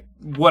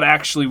what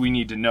actually we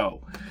need to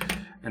know.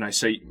 And I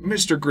say,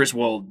 Mr.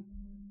 Griswold,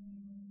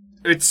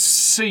 it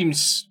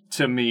seems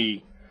to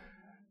me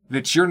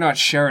that you're not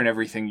sharing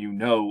everything you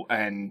know,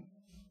 and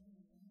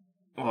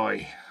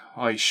I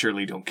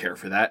surely don't care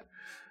for that.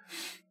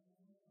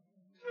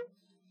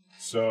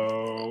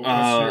 So,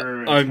 what's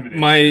your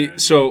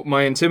intimidation?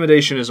 my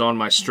intimidation is on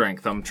my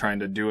strength. I'm trying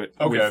to do it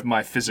with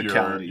my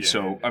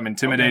physicality. I'm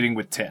intimidating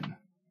with 10.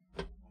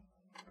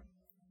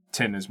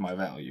 10 is my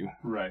value.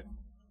 Right.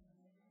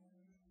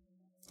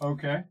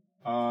 Okay.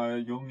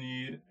 You'll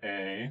need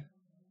a...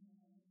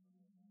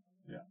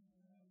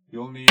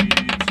 You'll need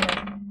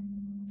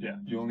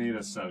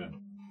a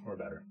 7 or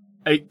better.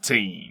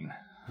 18.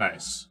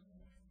 Nice.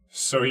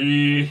 So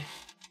he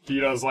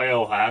does a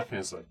little laugh, and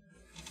it's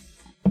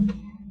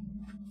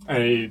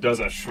and he does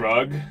a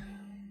shrug.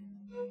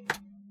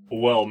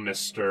 Well,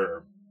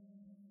 Mr.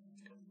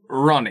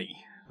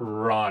 Ronnie.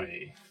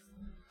 Ronnie.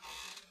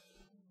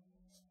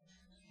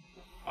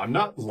 I'm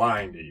not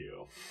lying to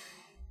you.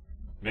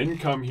 Men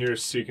come here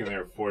seeking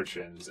their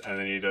fortunes, and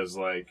then he does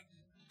like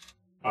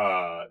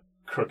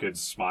crooked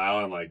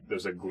smile and like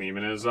there's a gleam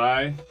in his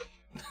eye.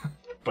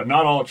 But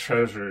not all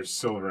treasure is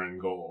silver and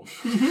gold.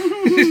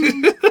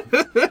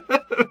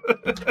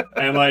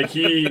 And like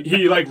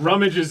he like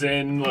rummages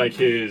in like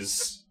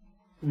his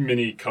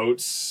mini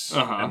coats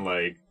and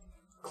like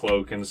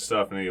cloak and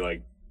stuff, and he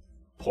like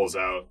pulls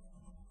out.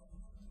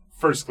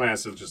 First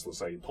glance, it just looks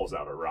like he pulls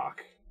out a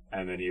rock,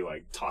 and then he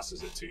like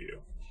tosses it to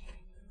you.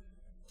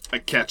 I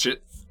catch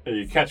it. And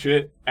you catch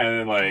it, and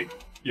then like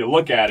you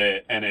look at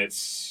it, and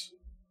it's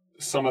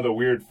some of the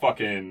weird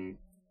fucking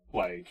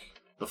like.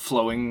 The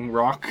flowing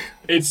rock.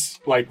 It's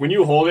like when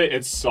you hold it,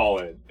 it's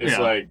solid. It's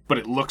like, but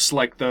it looks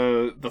like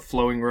the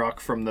flowing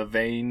rock from the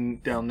vein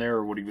down there,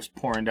 or what he was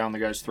pouring down the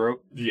guy's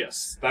throat.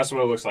 yes, that's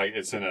what it looks like.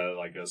 It's in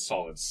a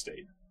solid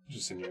state,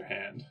 just in your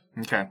hand.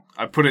 Okay,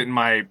 I put it in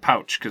my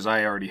pouch because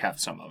I already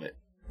have some of it,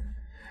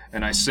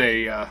 and I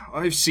say,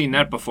 "I've seen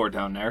that before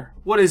down there.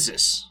 What is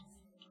this?"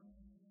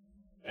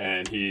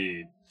 And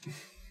he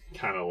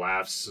kind of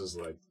laughs, is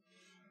like,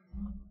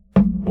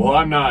 "Well,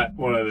 I'm not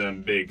one of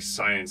them big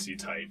sciencey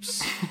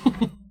types.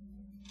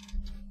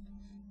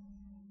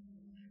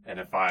 And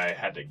if I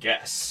had to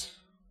guess,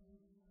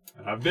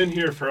 and I've been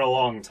here for a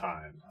long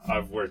time,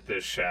 I've worked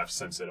this shaft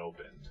since it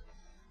opened,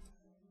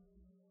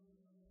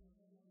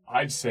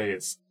 I'd say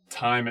it's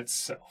time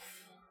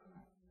itself,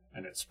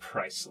 and it's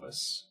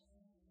priceless."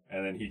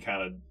 And then he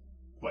kind of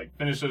like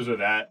finishes with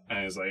that,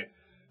 and is like,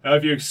 "Now,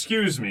 if you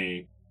excuse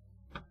me,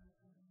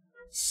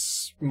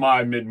 it's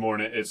my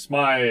mid-morning, it's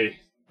my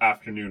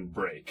afternoon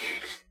break,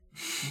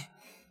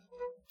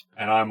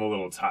 and I'm a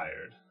little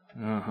tired."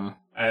 Uh-huh.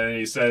 And then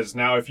he says,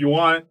 "Now, if you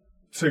want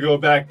to go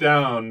back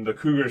down the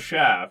Cougar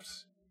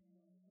Shaft,"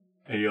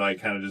 and he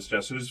like kind of just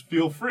gestures,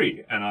 "feel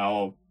free, and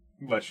I'll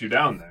let you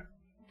down there.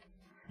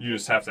 You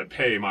just have to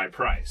pay my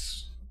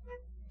price."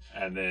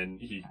 And then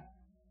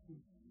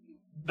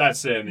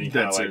that's it. And he kind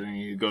of That's like it. And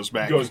he goes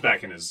back. goes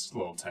back in his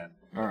little tent.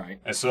 All right.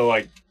 And so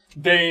like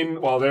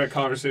Dane, while they're in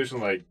conversation,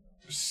 like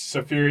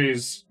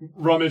Saphiri's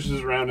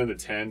rummages around in the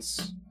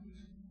tents.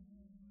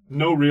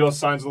 No real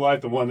signs of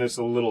life. The one that's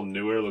a little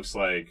newer looks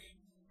like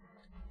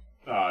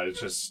it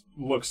just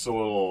looks a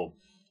little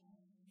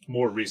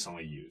more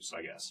recently used,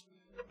 I guess.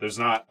 There's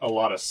not a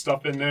lot of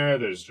stuff in there.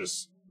 There's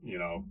just,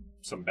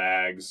 some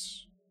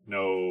bags,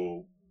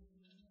 no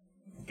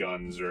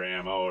guns or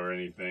ammo or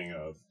anything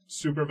of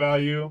super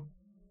value.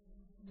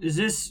 Is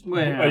this...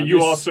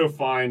 You also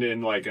find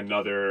in like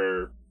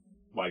another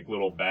like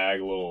little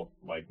bag, little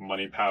like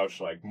money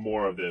pouch, like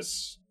more of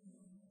this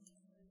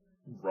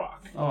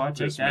rock. Oh, I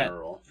take this that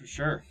mineral. for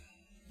sure.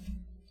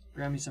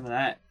 Grab me some of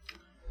that.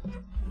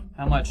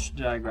 How much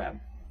did I grab?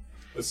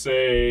 Let's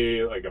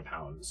say like a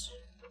pound's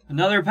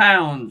Another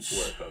pound's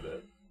worth of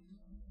it.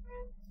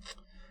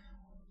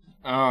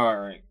 All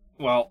right.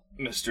 Well,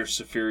 Mr.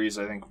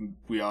 Safiris, I think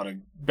we ought to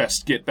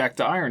best get back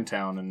to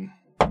Irontown and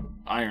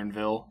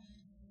Ironville.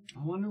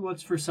 I wonder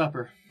what's for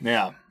supper.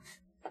 Yeah.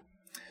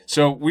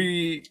 So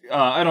I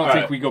don't All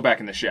think right. we go back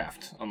in the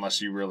shaft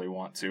unless you really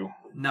want to.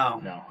 No.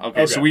 No.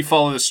 Okay. So Okay. we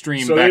follow the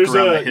stream So back there's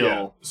around the yeah.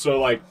 hill. So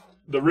like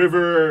the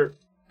river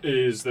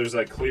there's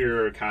a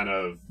clear kind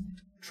of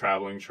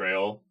traveling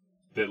trail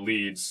that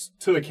leads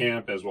to the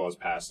camp as well as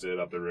past it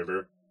up the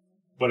river.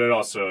 But it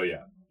also,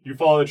 you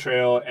follow the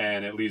trail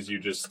and it leads you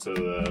just to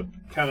the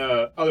kind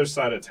of other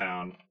side of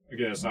town.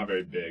 Again, it's not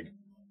very big.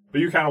 But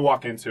you kind of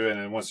walk into it,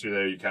 and then once you're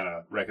there, you kind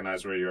of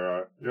recognize where you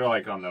are. You're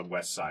like on the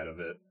west side of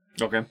it.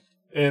 Okay.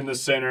 In the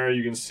center,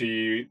 you can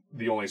see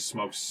the only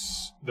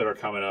smokes that are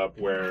coming up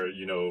where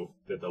you know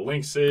that the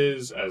Lynx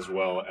is, as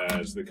well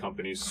as the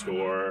company's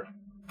store,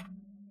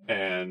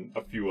 and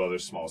a few other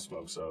small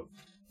smokes of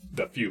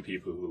the few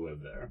people who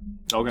live there.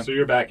 Okay. So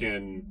you're back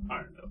in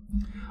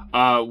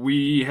Ironville.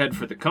 We head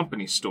for the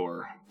company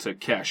store to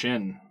cash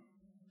in.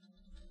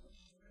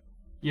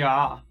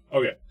 Yeah.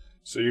 Okay.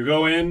 So you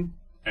go in,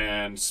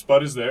 and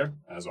Spud is there,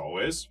 as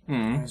always.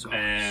 Mm-hmm.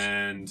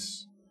 And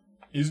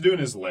he's doing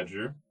his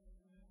ledger.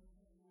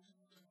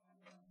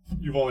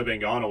 You've only been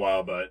gone a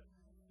while, but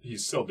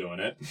he's still doing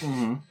it.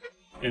 Mm-hmm.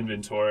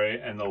 Inventory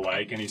and the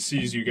like, and he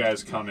sees you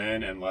guys come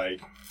in, and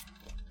like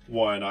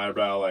one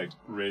eyebrow like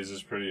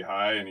raises pretty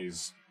high, and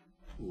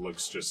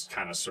looks just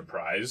kind of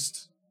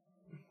surprised.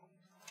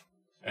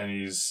 And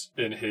he's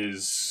in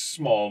his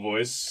small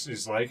voice,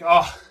 he's like,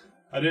 "Oh,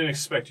 I didn't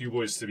expect you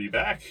boys to be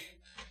back."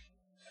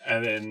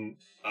 And then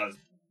a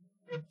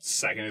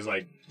second he's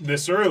like,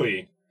 "This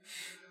early?"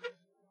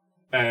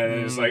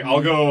 And he's like,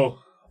 I'll go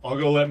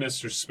let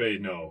Mr.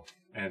 Spade know.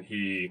 And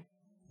he,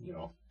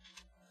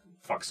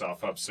 fucks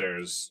off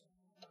upstairs.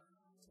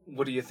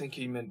 What do you think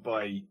he meant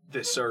by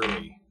this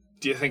early?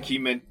 Do you think he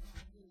meant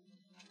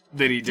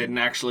that he didn't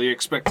actually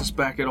expect us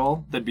back at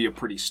all? That'd be a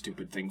pretty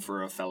stupid thing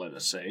for a fella to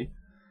say.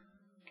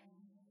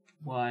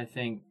 Well, I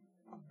think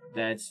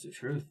that's the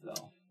truth,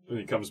 though. And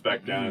he comes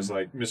back down and is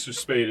like, "Mr.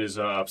 Spade is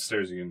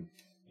upstairs. You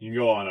can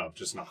go on up,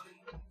 just knock."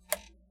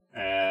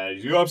 And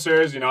you go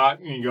upstairs, you knock,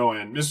 and you go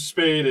in. Mr.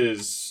 Spade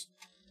is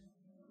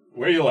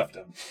where you left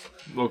him.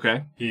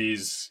 Okay.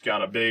 He's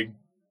got a big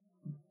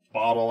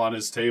bottle on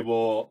his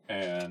table,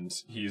 and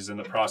he's in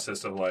the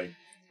process of, like,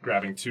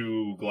 grabbing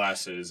 2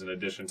 glasses in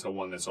addition to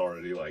one that's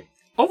already, like,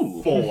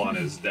 full on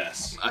his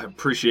desk. I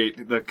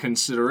appreciate the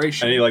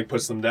consideration. And he, like,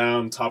 puts them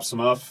down, tops them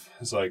up.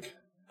 He's like,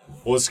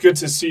 well, it's good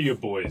to see you,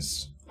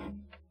 boys.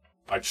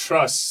 I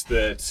trust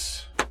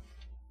that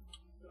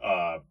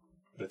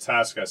the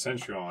task I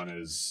sent you on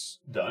is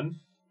done.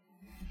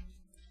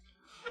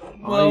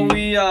 Well,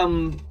 we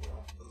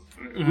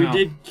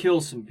did kill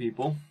some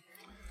people.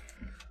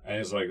 And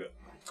he's like,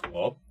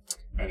 well,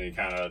 and he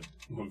kind of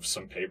moves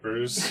some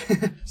papers.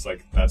 It's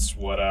like, that's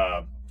what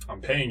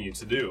I'm paying you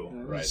to do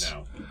right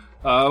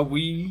now.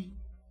 We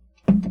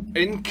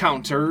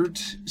encountered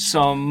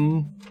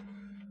some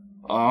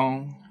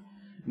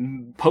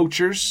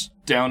poachers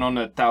down on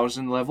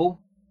 1,000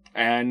 level,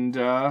 and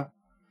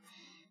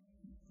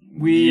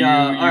we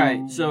all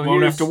right. So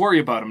won't have to worry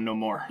about them no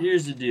more.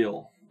 Here's the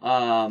deal.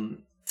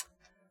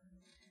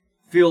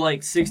 Feel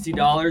like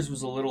 $60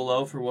 was a little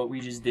low for what we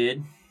just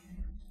did.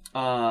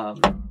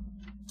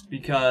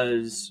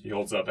 Because he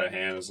holds up a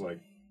hand. It's like,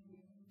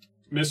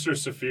 Mr.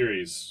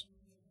 Safiris,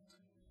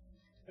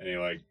 and he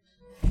like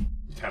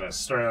kind of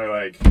sternly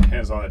like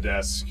hands on the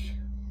desk.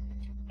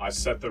 I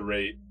set the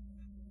rate,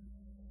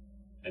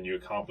 and you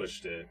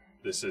accomplished it.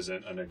 This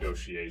isn't a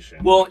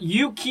negotiation. Well,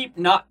 you keep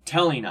not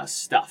telling us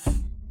stuff.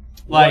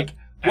 Like,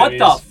 what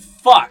the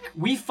fuck?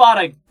 We fought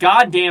a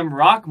goddamn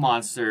rock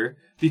monster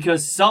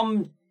because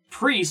some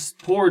priest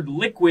poured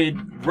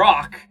liquid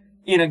rock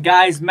in a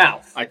guy's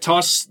mouth. I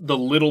tossed the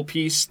little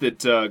piece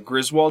that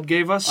Griswold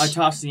gave us. I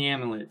tossed the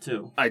amulet,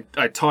 too. I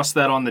tossed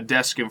that on the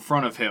desk in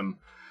front of him,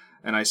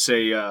 and I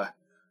say,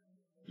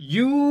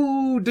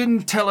 you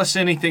didn't tell us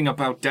anything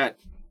about that,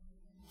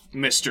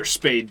 Mr.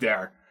 Spade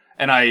there.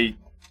 And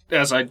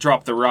as I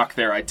drop the rock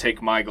there, I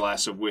take my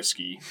glass of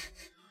whiskey.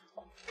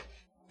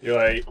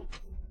 You're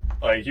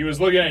like he was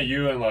looking at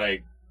you and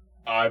like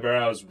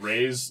eyebrows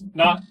raised,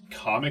 not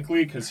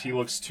comically because he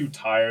looks too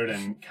tired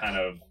and kind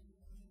of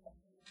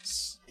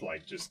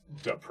like just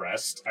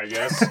depressed, I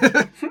guess,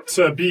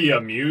 to be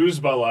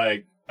amused, but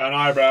like an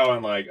eyebrow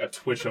and like a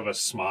twitch of a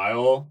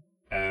smile,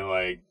 and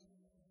like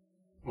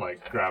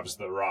grabs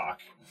the rock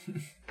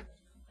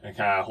and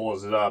kind of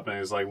holds it up and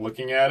he's like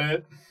looking at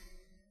it.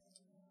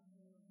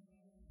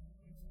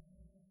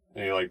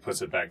 And he like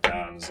puts it back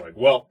down and is like,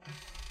 well,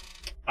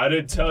 I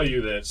did tell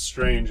you that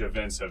strange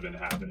events have been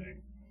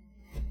happening.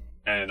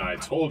 And I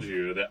told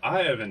you that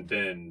I haven't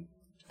been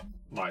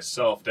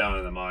myself down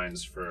in the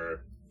mines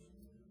for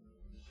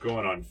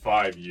going on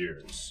 5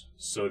 years.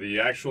 So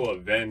the actual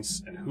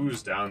events and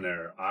who's down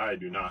there, I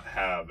do not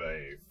have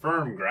a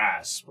firm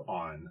grasp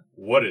on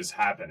what is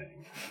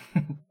happening.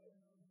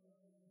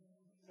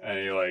 And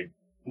he like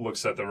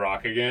looks at the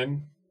rock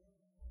again.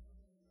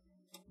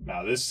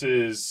 Now this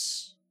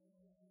is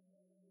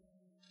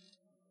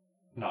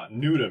not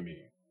new to me.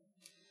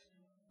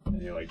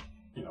 And he like,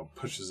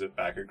 pushes it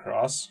back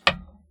across.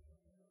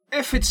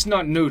 If it's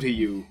not new to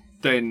you,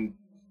 then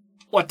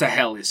what the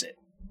hell is it?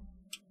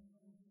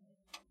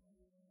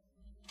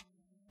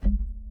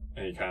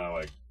 And he kind of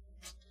like,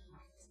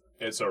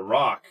 it's a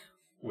rock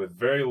with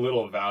very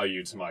little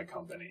value to my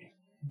company.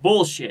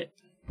 Bullshit.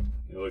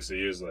 He looks at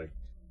you, he's like,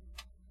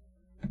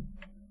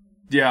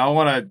 yeah, I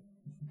want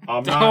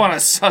to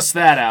suss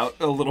that out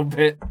a little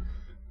bit.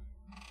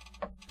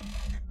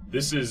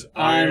 This is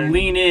I iron.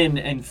 lean in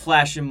and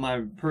flash him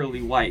my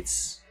pearly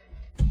whites.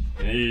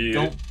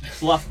 Don't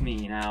bluff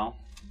me now.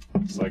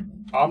 It's like,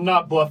 I'm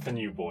not bluffing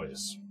you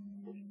boys.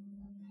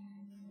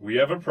 We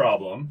have a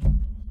problem,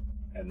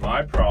 and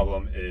my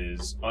problem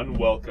is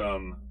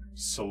unwelcome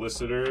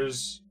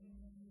solicitors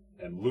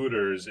and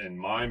looters in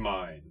my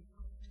mine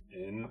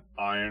in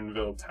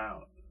Ironville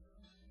town.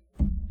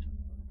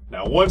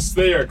 Now, once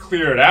they are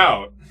cleared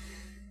out,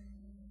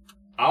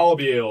 I'll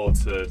be able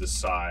to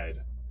decide.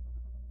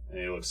 And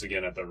he looks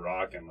again at the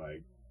rock and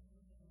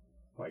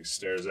like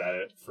stares at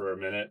it for a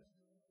minute.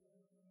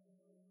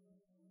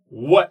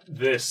 What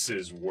this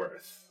is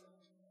worth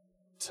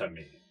to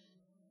me.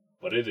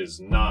 But it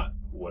is not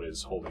what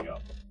is holding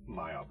up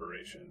my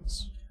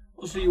operations.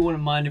 Well, so you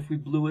wouldn't mind if we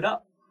blew it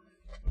up?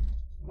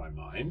 My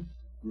mine?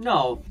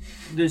 No,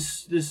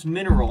 this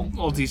mineral.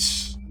 Oh,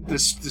 this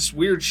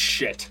weird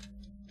shit.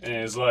 And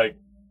it's like,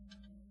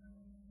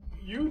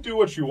 you do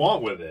what you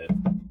want with it.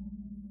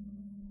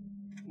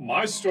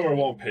 My store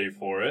won't pay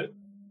for it.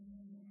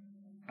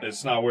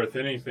 It's not worth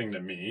anything to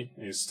me.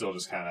 And he's still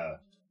just kind of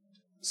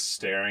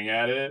staring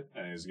at it,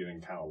 and he's getting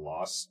kind of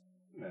lost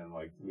and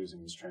like losing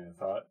his train of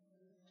thought.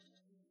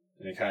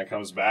 And he kind of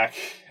comes back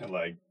and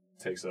like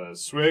takes a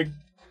swig.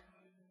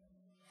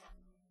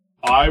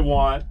 I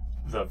want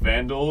the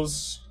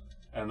vandals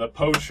and the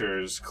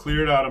poachers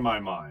cleared out of my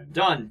mind.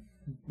 Done.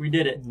 We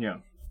did it. Yeah.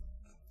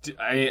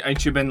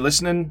 Ain't you been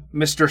listening,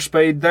 Mr.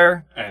 Spade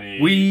there?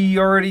 And We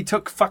already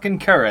took fucking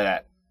care of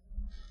that.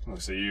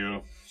 looks at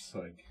you. It's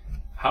like,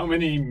 how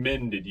many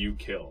men did you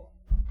kill?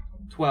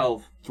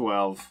 12.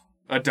 12.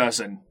 A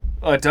dozen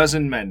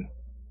men.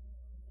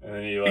 And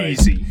then he like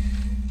Easy.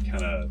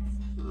 kind of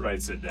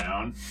writes it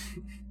down.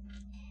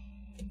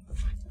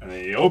 And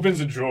then he opens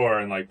a drawer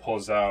and like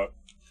pulls out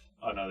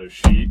another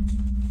sheet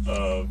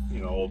of,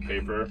 old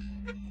paper.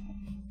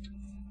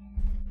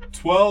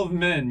 12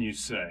 men, you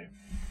say?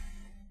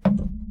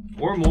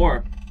 Or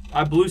more.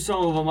 I blew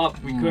some of them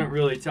up. We couldn't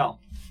really tell.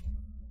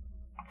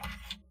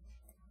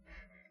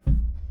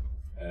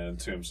 And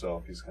to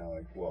himself, he's kind of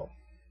like, well,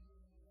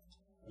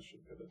 I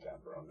should put a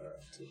damper on their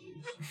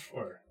activities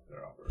or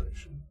their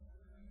operation.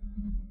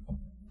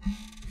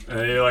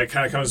 And he like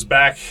kind of comes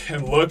back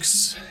and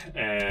looks,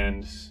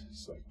 and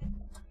he's like,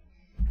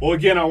 well,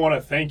 again, I want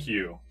to thank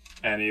you.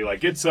 And he like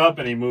gets up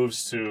and he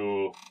moves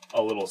to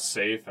a little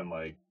safe and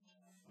like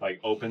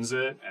opens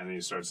it, and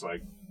he starts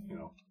like,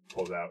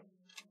 pulls out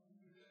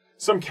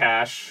some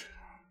cash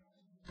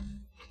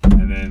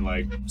and then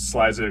like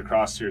slides it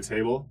across to your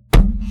table.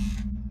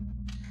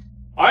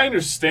 I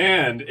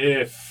understand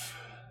if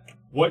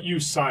what you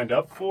signed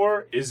up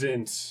for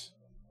isn't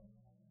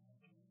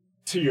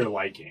to your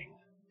liking.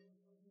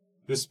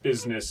 This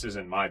business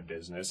isn't my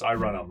business. I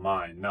run a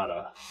mine, not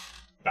a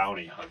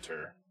bounty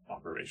hunter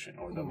operation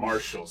or the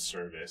marshal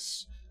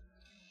service.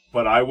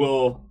 But I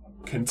will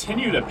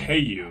continue to pay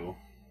you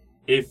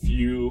if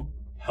you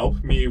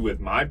help me with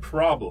my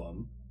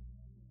problem,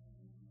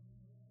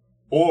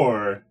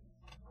 or,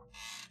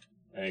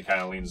 and he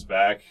kind of leans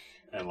back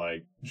and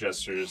like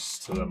gestures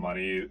to the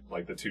money,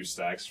 like the 2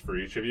 stacks for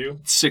each of you.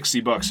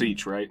 $60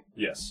 each, right?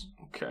 Yes.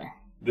 Okay.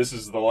 This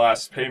is the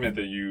last payment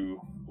that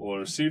you will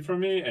receive from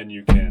me, and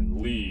you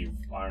can leave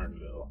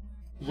Ironville.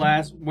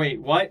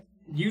 Wait, what?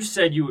 You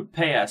said you would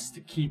pay us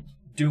to keep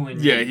doing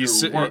Yeah,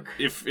 your work.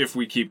 If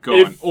we keep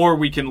going, If- or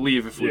we can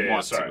leave if we Yeah,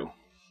 want sorry. to.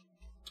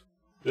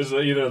 This is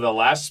either the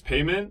last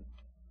payment,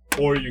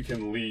 or you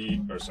can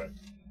leave. Or sorry,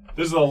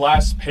 this is the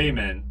last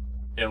payment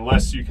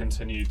unless you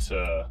continue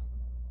to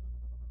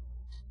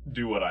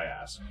do what I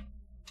ask.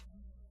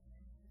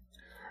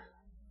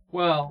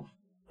 Well,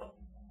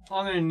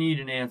 I'm gonna need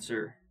an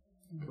answer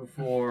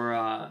before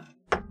I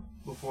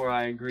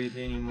agree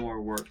to any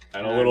more work.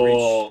 And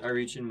I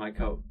reach in my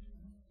coat.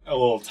 A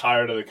little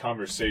tired of the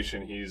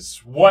conversation.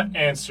 What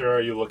answer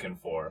are you looking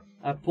for?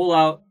 I pull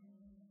out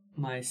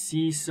my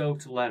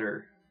sea-soaked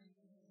letter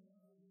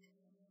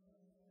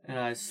and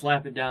I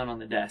slap it down on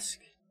the desk.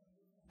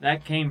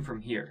 That came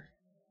from here.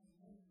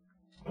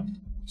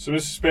 So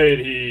Mr. Spade,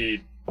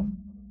 he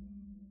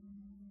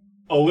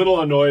a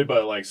little annoyed,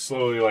 but like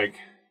slowly like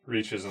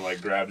reaches and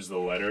like grabs the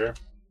letter,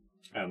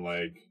 and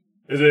like,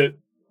 is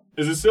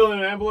it still in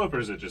an envelope, or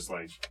is it just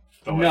like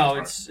the letter No,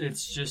 part?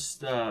 it's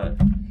just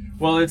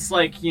well, it's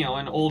like,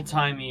 an old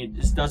timey. It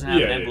just doesn't have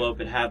Yeah, an yeah. envelope.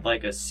 It had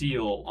like a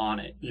seal on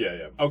it.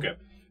 Yeah. Okay.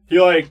 He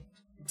like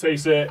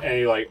takes it and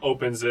he like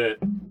opens it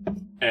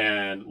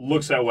and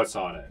looks at what's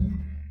on it,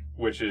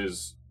 which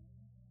is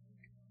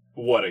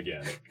what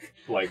again?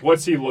 Like,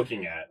 what's he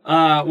looking at?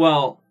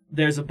 Well,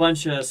 there's a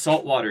bunch of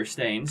saltwater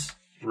stains.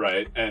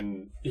 Right,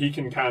 and he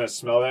can kind of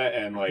smell that,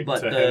 and like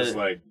But to his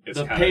like it's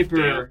the kind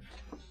paper.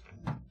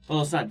 of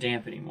Well, it's not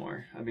damp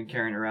anymore. I've been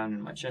carrying it around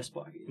in my chest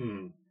pocket.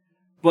 damp.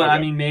 But I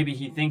Okay. mean, maybe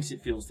he thinks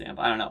it feels damp.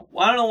 I don't know.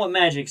 I don't know what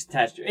magic's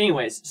attached to it.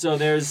 Anyways, so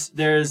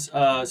there's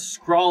a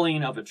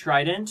scrawling of a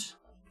trident,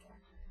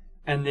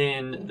 and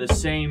then the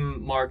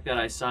same mark that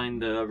I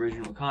signed the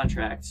original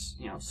contracts.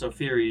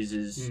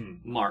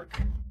 Sophiris'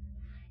 mark.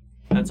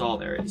 That's all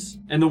there is,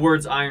 and the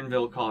words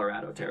Ironville,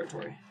 Colorado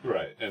territory.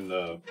 Right, and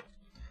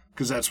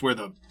Because that's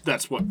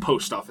what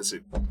post office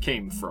it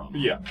came from.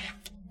 yeah,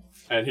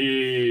 and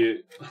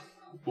he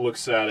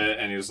looks at it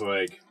and he's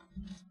like,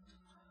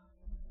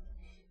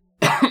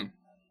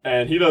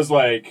 and he does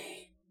like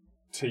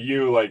to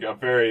you like a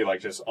very like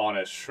just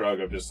honest shrug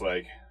of just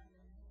like,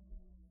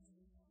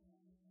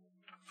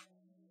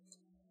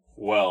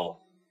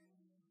 well,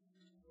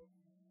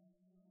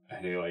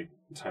 and he like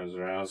turns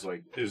around and is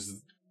like,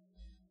 is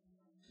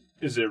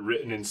it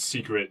written in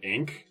secret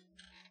ink?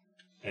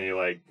 And he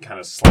like kind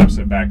of slaps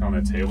it back on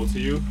the table to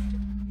you.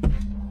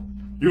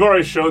 You've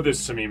already showed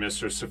this to me,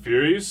 Mr.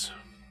 Sephiris,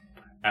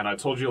 and I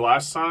told you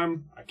last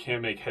time I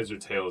can't make heads or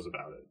tails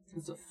about it.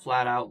 That's a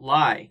flat out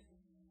lie.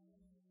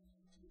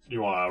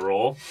 You want to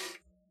roll?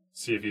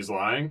 See if he's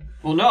lying?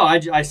 Well, no,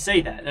 I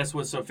say that. That's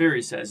what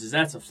Sophiri says. Is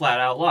that's a flat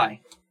out lie.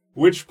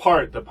 Which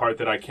part? The part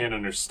that I can't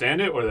understand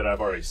it, or that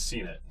I've already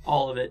seen it?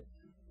 All of it.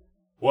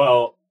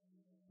 Well,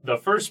 the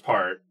first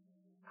part,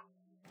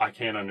 I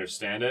can't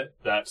understand it.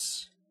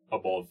 That's a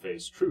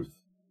bold-faced truth.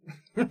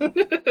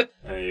 And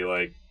he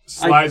like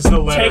slides the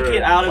letter. Take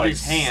it out of like,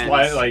 his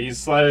hands. he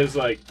slides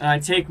like, And I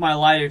take my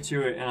lighter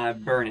to it and I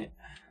burn it.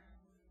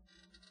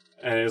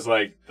 and it's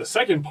like the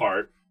second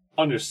part,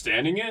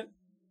 understanding it.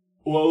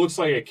 Well, it looks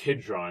like a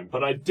kid drawing,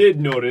 but I did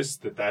notice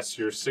that that's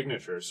your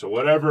signature. So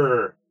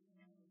whatever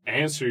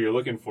answer you're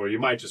looking for, you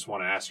might just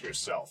want to ask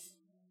yourself.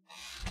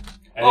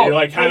 And he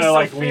like kind of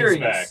like leans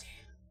back.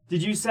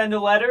 Did you send a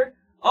letter?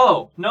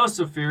 Oh, no,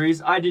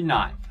 Sophiris, I did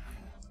not.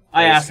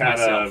 I And asked he's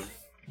myself.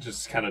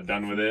 just kind of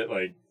done with it,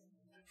 like.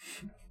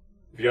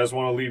 If you guys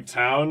want to leave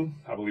town,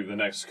 I believe the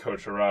next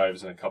coach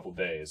arrives in a couple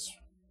days.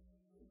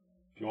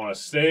 If you want to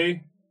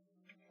stay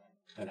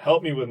and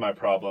help me with my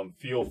problem,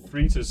 feel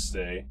free to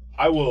stay.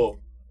 I will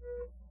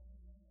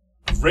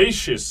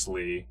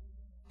graciously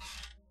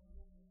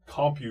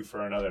comp you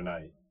for another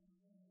night.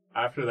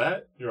 After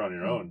that, you're on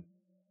your own.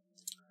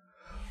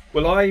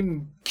 Well,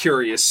 I'm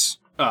curious,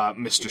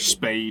 Mr.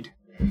 Spade.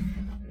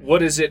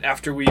 What is it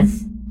after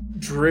we've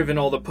driven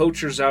all the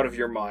poachers out of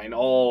your mine?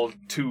 All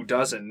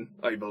 24,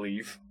 I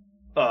believe.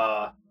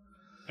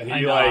 And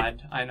he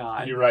I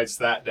nod. he writes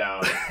that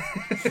down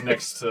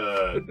next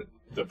to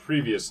the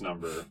previous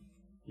number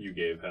you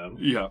gave him.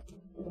 Yeah.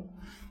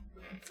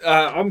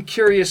 I'm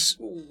curious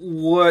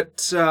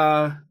what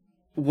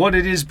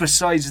it is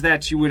besides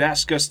that you would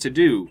ask us to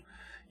do.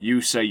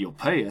 You say you'll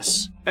pay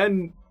us,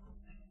 and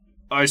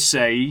I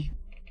say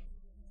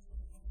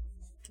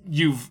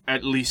you've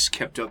at least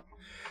kept up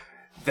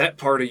that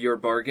part of your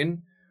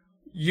bargain.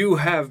 You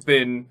have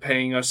been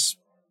paying us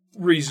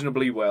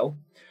reasonably well,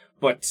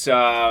 but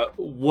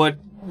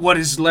what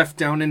is left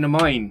down in the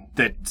mine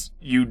that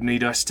you'd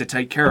need us to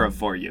take care of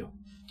for you?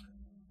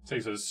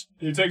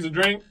 He takes a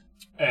drink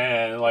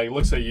and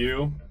looks at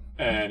you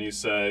and he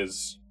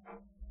says,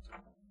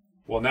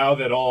 well, now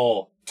that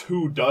all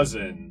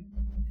 24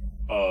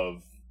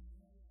 of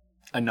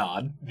A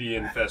nod. the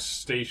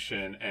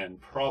infestation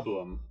and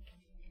problem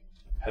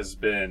has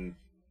been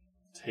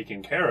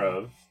taken care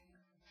of,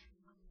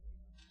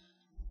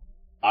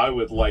 I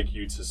would like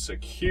you to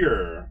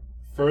secure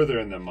further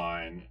in the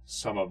mine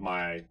some of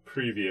my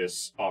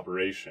previous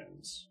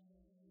operations.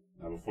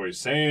 Now, before you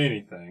say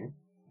anything,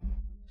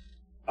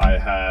 I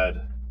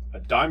had a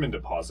diamond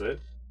deposit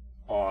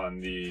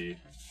on the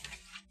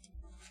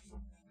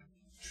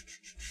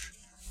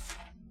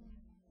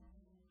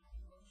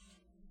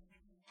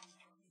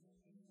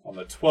on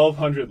the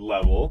 1200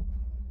 level,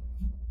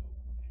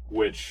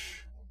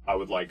 which I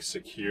would like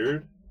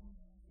secured.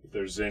 If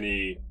there's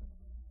any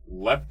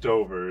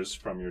leftovers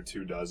from your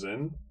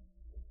 24,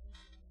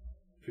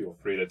 feel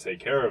free to take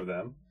care of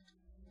them,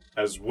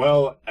 as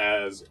well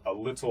as a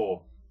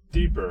little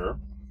deeper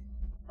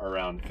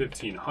around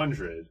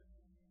 1500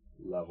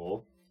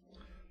 level.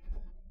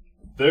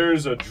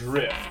 There's a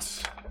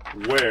drift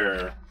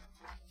where,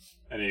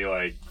 and he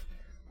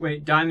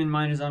Wait, diamond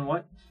mine is on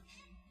what?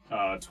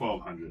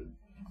 1200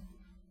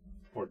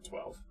 or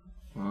 12.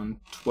 On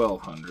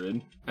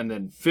 1200, and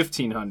then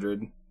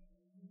 1500.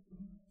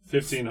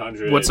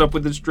 1500. What's up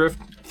with this drift?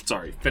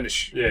 Sorry,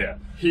 finish. Yeah.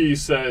 He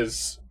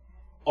says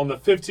on the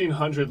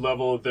 1500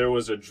 level there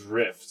was a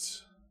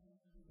drift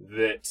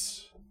that,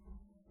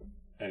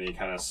 and he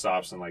kind of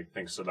stops and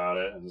thinks about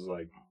it and is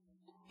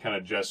kind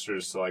of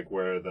gestures to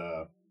where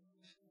the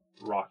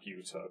rock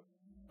you took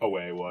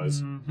away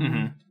was.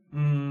 Mm-hmm.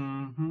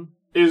 Mm-hmm.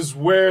 Is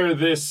where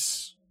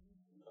this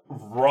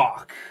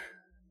rock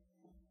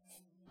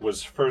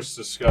was first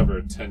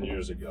discovered 10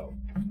 years ago.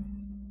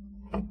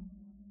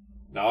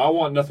 Now, I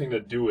want nothing to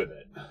do with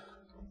it.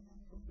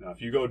 Now,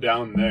 if you go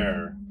down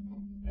there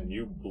and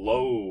you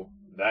blow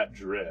that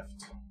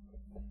drift,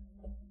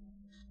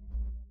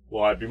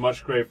 well, I'd be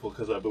much grateful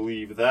because I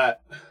believe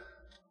that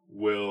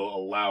will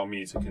allow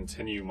me to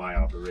continue my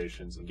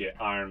operations and get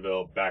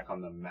Ironville back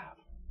on the map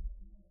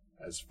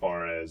as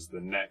far as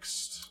the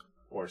next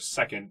or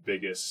second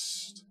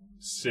biggest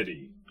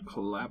city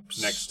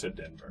Collapse. next to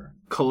Denver.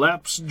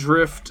 Collapse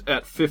drift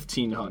at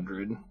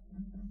 1500.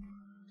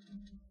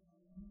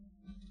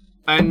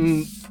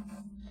 And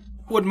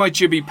what might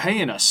you be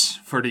paying us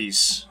for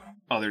these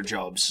other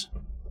jobs?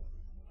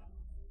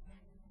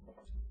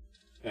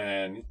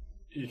 And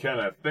he kind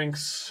of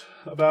thinks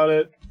about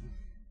it.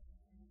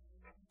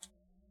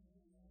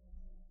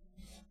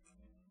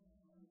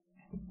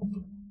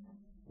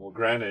 Well,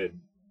 granted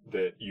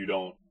that you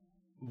don't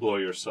blow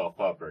yourself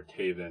up or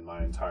cave in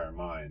my entire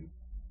mine.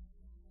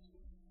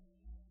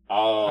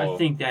 I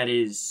think that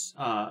is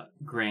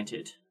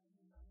granted.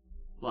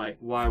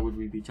 Why would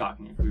we be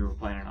talking if we were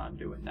planning on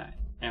doing that?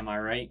 Am I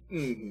right,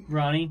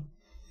 Ronnie?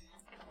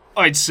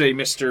 I'd say,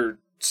 Mr.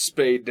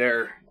 Spade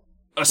there,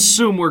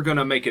 assume we're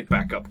gonna make it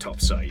back up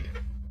topside.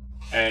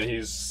 And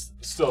he's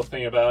still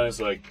thinking about it.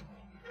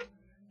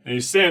 And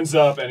he stands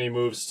up and he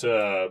moves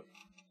to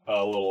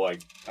a little,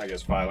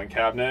 filing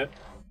cabinet.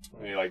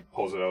 And he,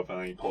 pulls it open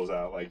and he pulls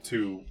out,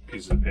 2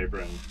 pieces of paper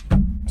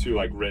and 2,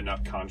 written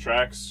up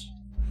contracts.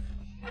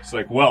 It's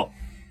well,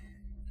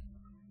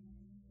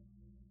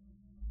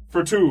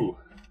 for two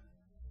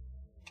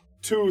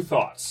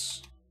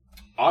thoughts.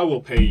 I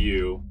will pay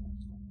you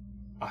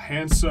a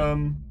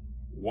handsome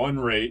 1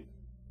 rate,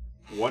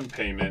 1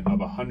 payment of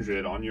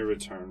 100 on your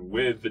return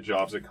with the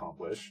jobs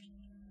accomplished.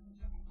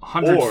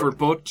 100 Or- for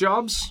both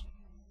jobs?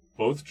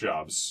 Both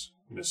jobs,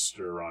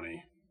 Mr.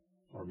 Ronnie.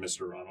 Or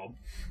Mr. Ronald.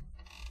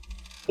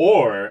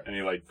 Or, and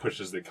he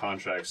pushes the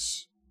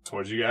contracts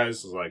towards you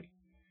guys, is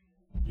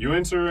you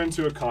enter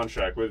into a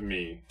contract with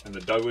me and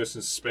the Douglas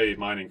and Spade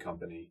Mining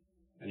Company,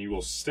 and you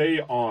will stay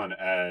on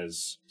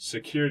as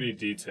security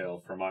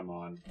detail for my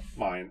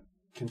mine,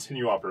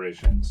 continue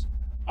operations.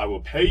 I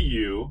will pay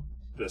you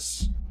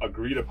this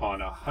agreed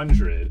upon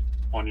 100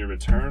 on your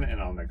return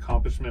and on the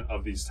accomplishment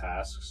of these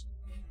tasks,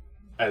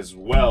 as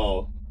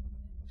well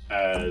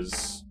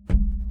as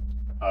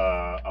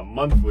a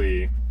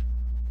monthly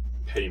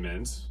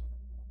payment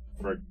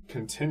for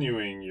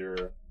continuing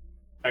your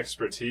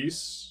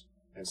expertise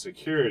and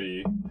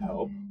security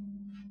help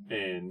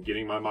in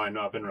getting my mine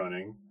up and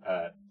running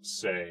at,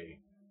 say,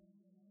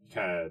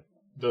 kind of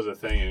does a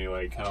thing and he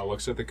like kind of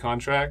looks at the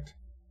contract.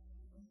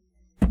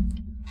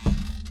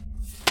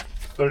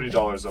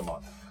 $30 a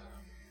month,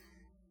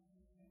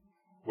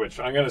 which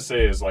I'm gonna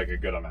say is like a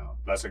good amount.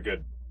 That's a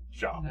good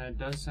job. That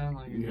does sound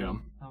like a good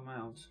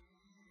amount.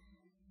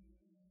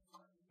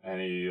 And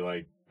he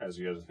like, as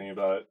you guys are thinking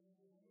about it,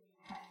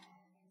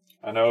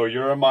 I know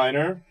you're a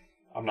miner.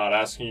 I'm not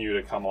asking you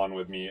to come on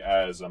with me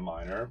as a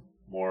miner,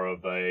 more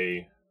of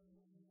a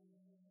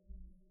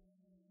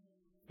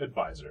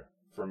advisor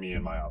for me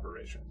and my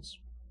operations.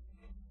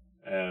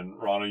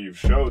 And Ronald, you've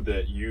showed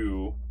that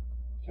you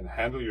can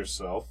handle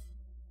yourself,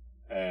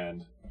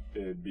 and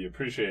it'd be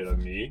appreciated of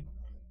me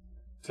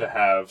to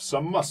have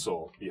some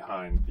muscle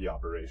behind the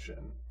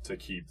operation to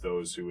keep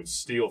those who would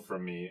steal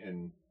from me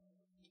in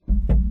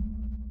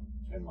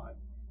line.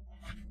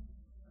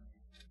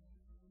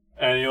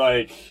 And he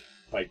like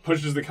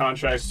pushes the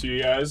contracts to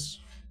you guys.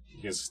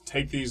 You guys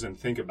take these and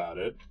think about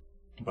it,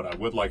 but I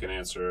would like an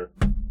answer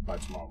by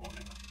tomorrow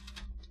morning.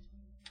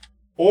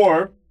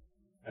 Or,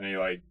 and he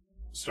like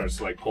starts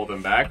to like pull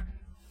them back,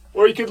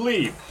 or you could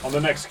leave on the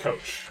next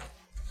coach.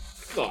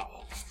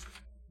 Oh,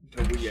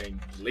 we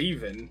ain't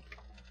leaving.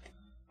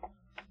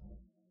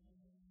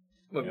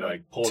 He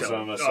like pulls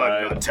them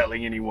aside. I'm not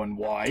telling anyone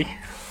why.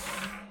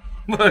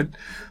 But I'm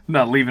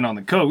not leaving on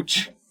the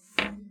coach.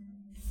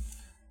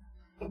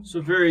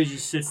 So Fury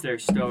just sits there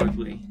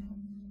stoically,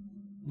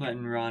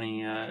 letting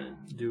Ronnie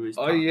do his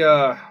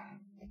talk.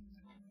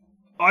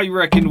 I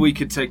reckon we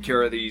could take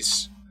care of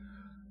these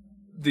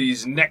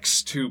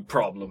next two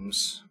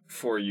problems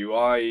for you.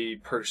 I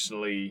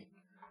personally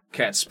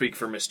can't speak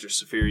for Mr.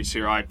 Safiris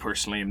here. I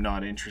personally am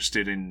not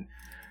interested in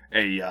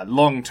a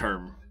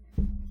long-term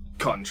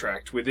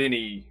contract with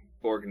any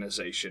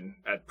organization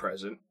at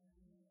present.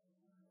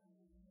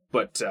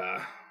 But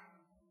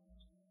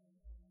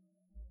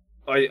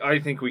I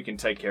think we can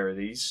take care of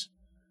these.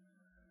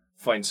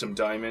 Find some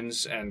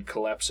diamonds and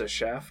collapse a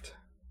shaft.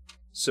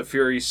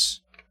 Safiris,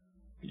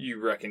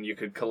 you reckon you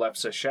could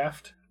collapse a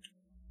shaft?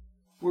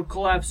 We'll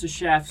collapse the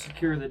shaft,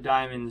 secure the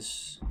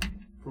diamonds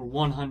for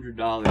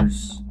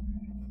 $100.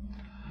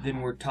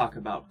 Then we'll talk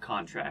about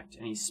contract.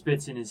 And he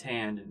spits in his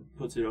hand and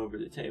puts it over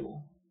the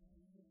table.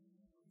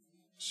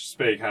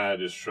 Spade kind of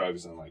just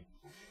shrugs and like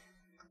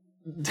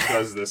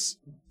does this,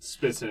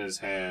 spits in his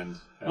hand.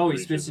 Oh, he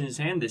spits in his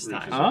hand this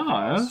time.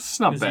 Ah, that's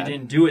not Because bad. he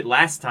didn't do it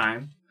last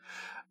time.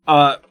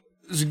 To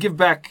give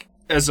back,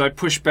 as I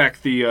push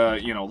back the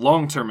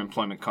long-term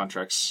employment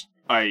contracts,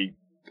 I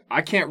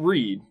can't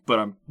read, but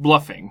I'm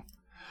bluffing.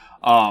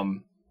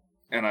 And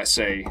I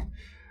say,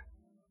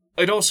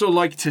 I'd also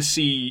like to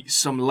see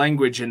some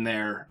language in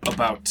there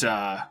about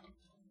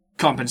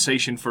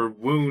compensation for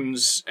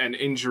wounds and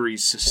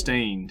injuries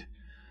sustained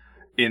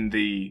in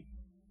the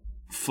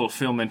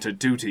fulfillment of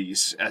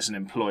duties as an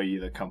employee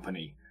of the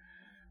company.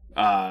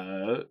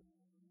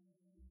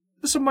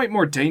 This is might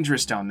more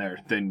dangerous down there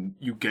than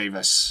you gave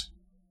us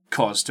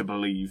cause to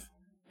believe.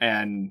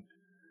 And,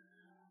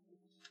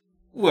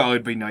 well,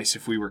 it'd be nice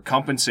if we were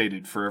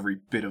compensated for every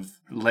bit of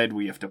lead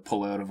we have to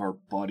pull out of our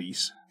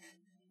bodies.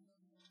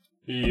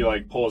 He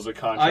like pulls the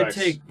contracts.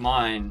 I take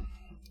mine,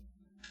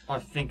 I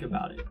think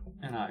about it,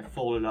 and I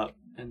fold it up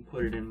and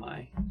put it in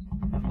my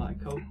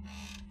coat.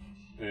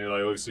 And he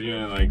like looks at you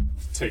and like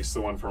takes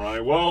the one from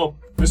Ronald. Well,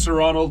 Mr.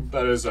 Ronald,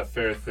 that is a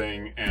fair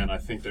thing, and I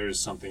think there is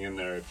something in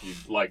there if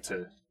you'd like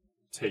to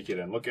take it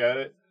and look at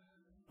it.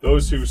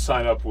 Those who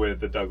sign up with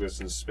the Douglas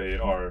and Spade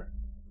are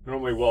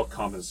normally well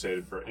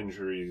compensated for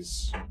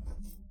injuries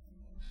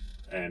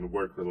and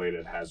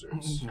work-related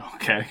hazards.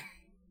 Okay.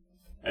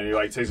 And he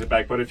like takes it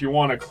back, but if you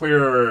want a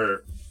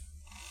clearer,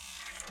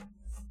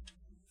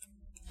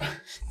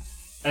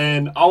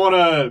 and I want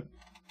to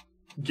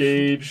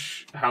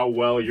gauge how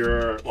well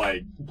you're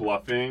like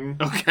bluffing.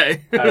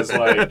 Okay. As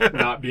like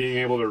not being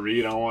able to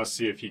read, I want to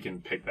see if he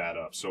can pick that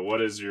up. So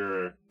what is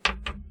your,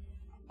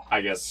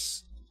 I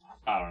guess,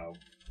 I don't know.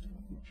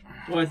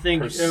 Well, I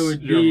think it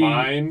would your be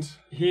mind,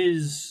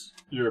 his.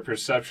 your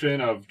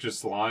perception of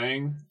just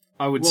lying.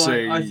 I would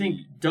say... I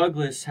think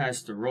Douglas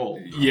has to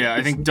roll. Yeah,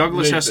 I think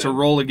Douglas has to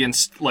roll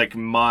against, like,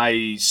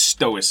 my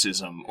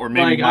stoicism, or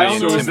maybe Like, my I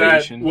don't know if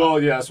intimidation.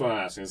 Well, yeah, that's what I'm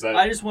asking. Is that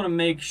I just want to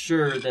make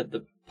sure that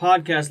the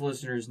podcast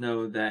listeners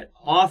know that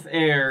off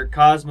air,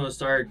 Cosmo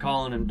started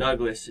calling him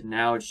Douglas, and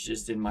now it's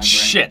just in my brain.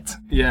 Shit.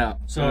 Yeah.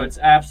 So it's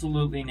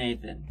absolutely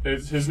Nathan.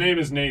 his name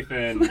is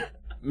Nathan or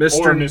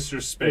Mr.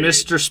 Mr. Spade?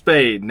 Mr.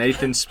 Spade,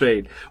 Nathan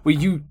Spade. Well,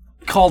 you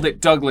called it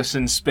Douglas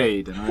and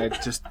Spade, and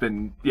I've just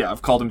been... Yeah,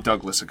 I've called him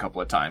Douglas a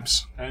couple of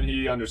times. And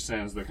he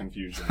understands the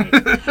confusion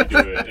if you do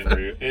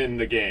it in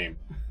the game.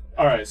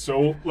 Alright,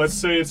 so let's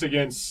say it's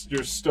against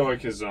your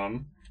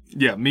stoicism.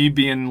 Yeah, me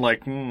being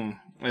like,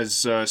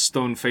 as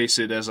stone-faced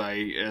as I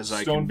can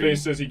be.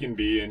 Stone-faced as he can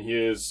be, and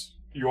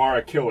you are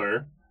a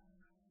killer,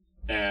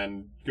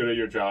 and good at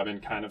your job,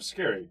 and kind of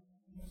scary.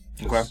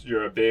 Okay.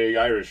 You're a big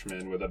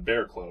Irishman with a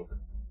bear cloak.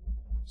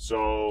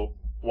 So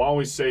why don't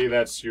we say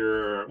what's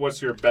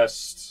your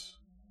best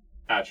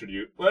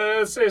attribute?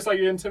 Let's say it's like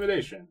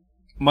intimidation.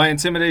 My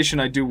intimidation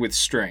I do with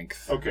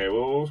strength. Okay,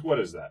 well, what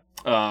is that?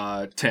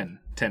 10.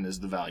 10 is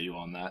the value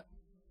on that.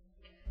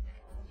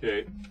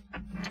 Okay.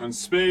 And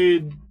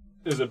Spade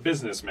is a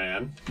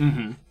businessman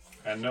Mm-hmm.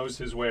 and knows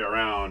his way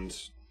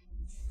around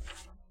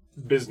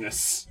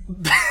business.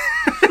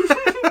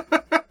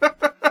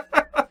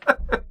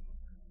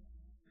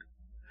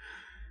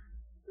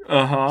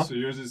 Uh-huh. So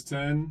yours is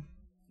 10?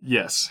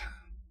 Yes.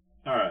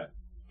 All right.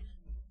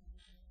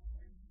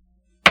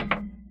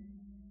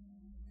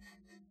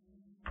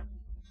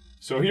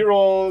 So he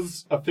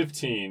rolls a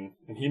 15,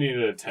 and he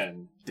needed a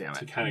 10 Damn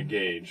to it. kind of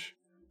gauge.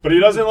 But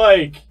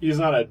he's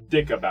not a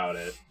dick about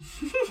it.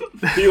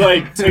 He,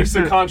 takes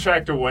the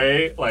contract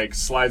away,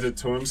 slides it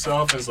to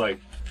himself, and is like,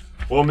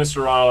 well,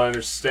 Mr. Ronald, I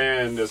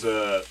understand as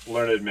a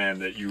learned man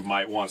that you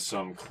might want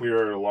some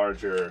clearer,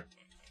 larger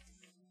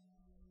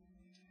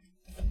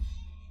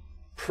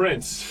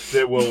print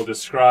that will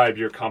describe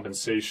your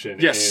compensation.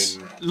 Yes.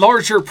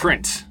 Larger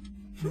print.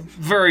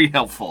 Very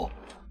helpful.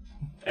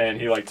 And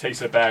he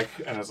takes it back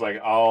and is like,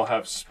 I'll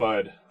have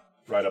Spud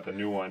write up a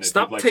new one.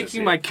 Stop if you'd like to see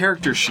taking it." my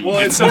character sheet. Well,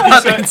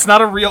 it's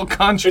not a real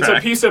contract. It's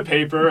a piece of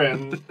paper,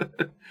 and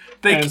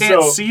They and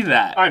can't so- see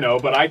that. I know,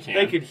 but I can't.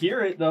 They could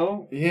hear it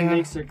though. Yeah. It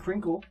makes a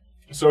crinkle.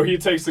 So he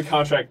takes the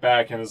contract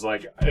back and is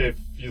like, if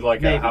you'd like,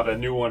 I Maybe. have a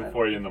new one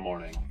for you in the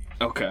morning.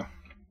 Okay.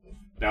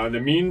 Now, in the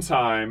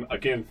meantime,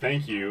 again,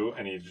 thank you.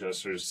 And he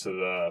gestures to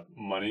the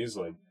monies.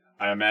 Like,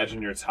 I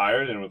imagine you're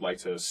tired and would like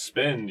to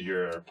spend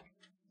your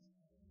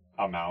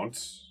amount,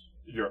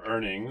 your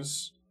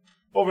earnings,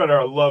 over at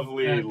our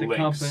lovely At the links.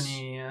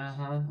 company.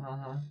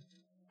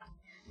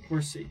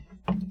 We'll see.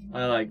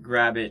 I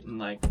grab it and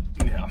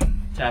Yeah.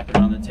 tap it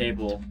on the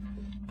table,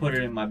 put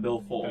it in my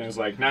billfold. And he's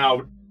like,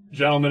 now,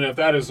 gentlemen, if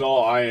that is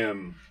all, I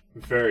am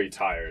very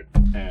tired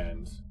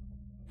and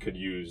could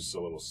use a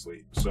little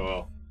sleep.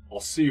 So I'll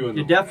see you in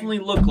the You morning. definitely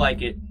look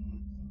like it.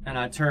 And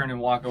I turn and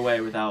walk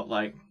away without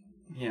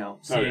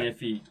seeing Okay. if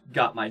he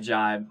got my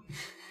jibe.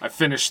 I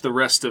finished the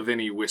rest of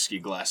any whiskey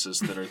glasses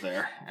that are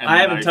there. And I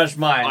then haven't touched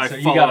mine, I so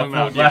you follow got a him full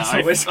out. glass Yeah,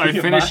 of whiskey. I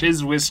in finish mine.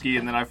 his whiskey,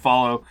 and then I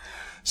follow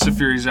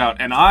Saphiri's out.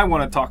 And I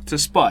want to talk to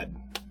Spud.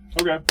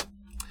 Okay.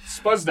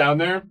 Spud's down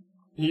there.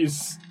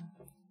 He's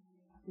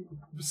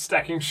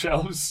stacking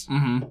shelves.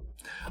 Mm-hmm.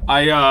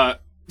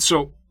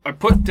 So I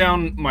put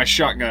down my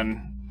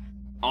shotgun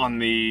on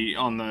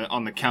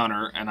the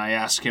counter, and I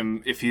ask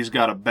him if he's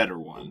got a better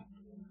one.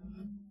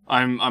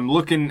 I'm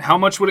looking. How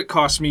much would it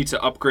cost me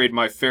to upgrade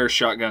my fair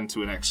shotgun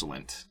to an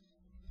excellent?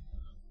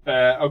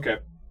 Okay.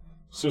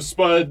 So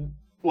Spud,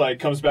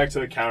 comes back to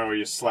the counter where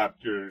you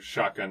slapped your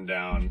shotgun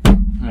down,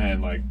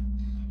 and,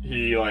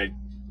 he,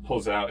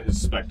 pulls out his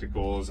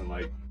spectacles and,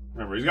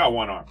 remember, he's got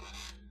one arm.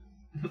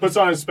 Puts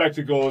on his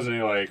spectacles and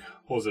he,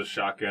 pulls his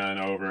shotgun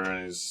over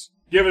and is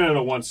giving it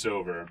a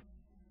once-over.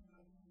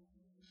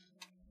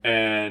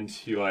 And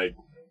he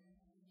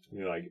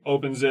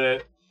opens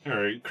it,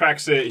 or he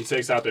cracks it, he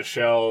takes out the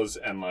shells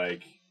and,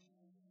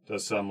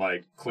 does some,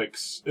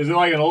 clicks. Is it,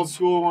 an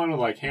old-school one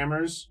with,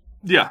 hammers?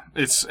 Yeah,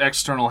 it's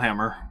external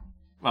hammer.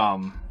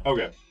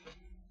 Okay.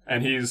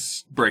 And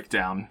he's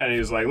Breakdown.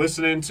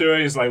 listening to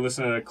it. He's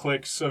listening to the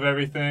clicks of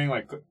everything,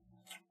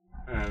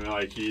 and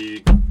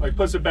he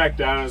puts it back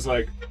down and is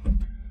like,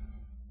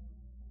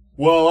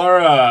 well,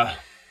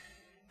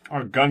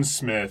 our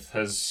gunsmith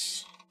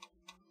has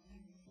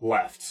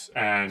left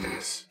and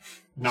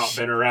not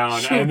been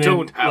around. You And then,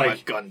 don't have a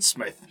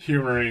gunsmith.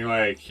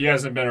 humoring, he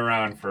hasn't been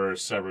around for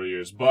several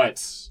years,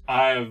 but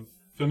I've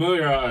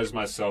familiarized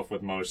myself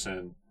with most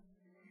and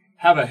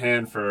have a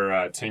hand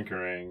for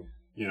tinkering.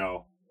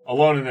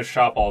 Alone in the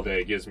shop all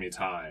day gives me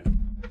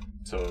time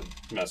to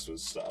mess with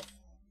stuff.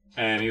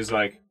 And he's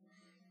like,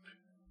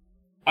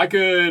 I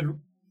could,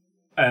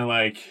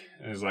 and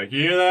he's like,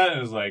 you hear that?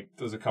 And it's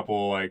there's a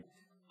couple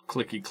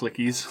Clicky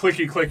clickies.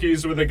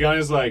 clickies with the gun.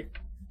 He's like,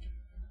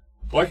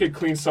 well, I could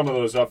clean some of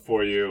those up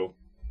for you,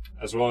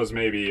 as well as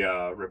maybe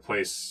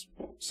replace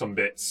some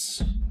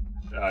bits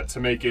to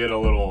make it a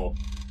little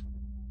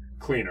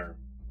cleaner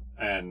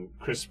and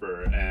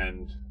crisper.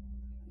 And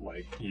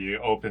he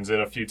opens it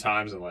a few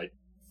times and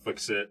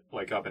flicks it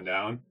up and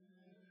down.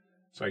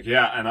 It's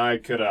yeah, and I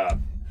could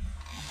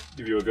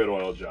give you a good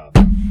oil job.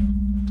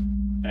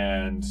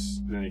 And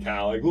then he kind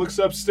of looks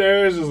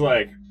upstairs, is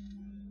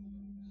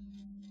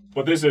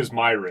but this is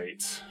my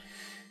rate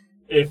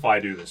if I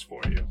do this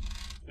for you,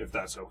 if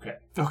that's okay.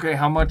 Okay,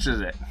 how much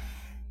is it?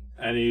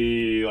 And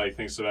he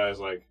thinks about it as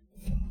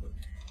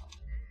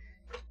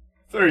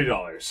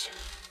 $30.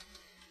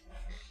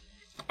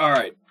 All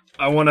right,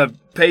 I want to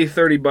pay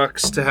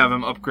 $30 to have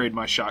him upgrade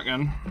my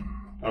shotgun.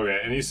 Okay,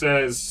 and he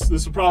says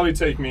this will probably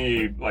take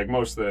me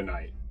most of the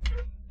night,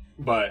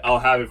 but I'll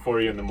have it for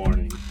you in the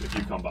morning if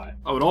you come by.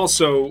 I would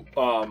also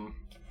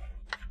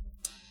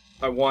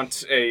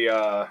want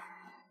a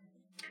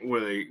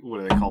what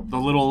are they called? The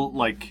little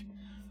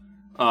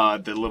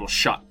the little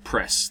shot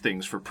press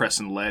things for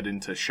pressing lead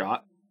into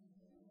shot.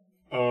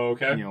 Oh,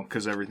 okay. You know,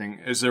 because everything.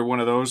 Is there one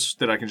of those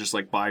that I can just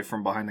buy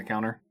from behind the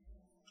counter?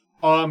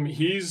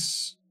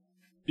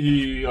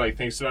 He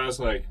thinks about it as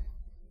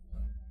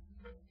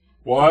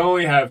well, I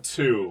only have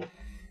 2,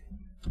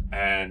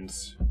 and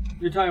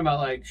You're talking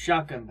about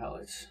shotgun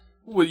pellets.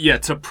 Well, yeah,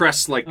 to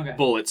press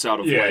bullets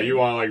out of lead. you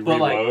want But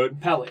reload.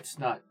 pellets,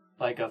 not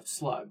a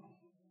slug.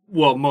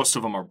 Well, most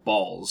of them are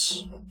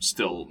balls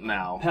still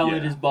now.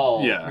 Pellet yeah. is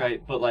ball, Yeah.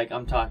 right? But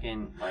I'm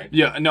talking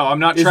Yeah, no, I'm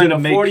not is trying it to a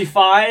make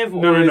 45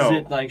 No, or no,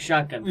 is no. it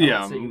shotgun pellets?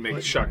 Yeah, that you make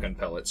put- shotgun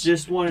pellets.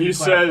 Just wanted He to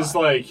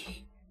clarify. says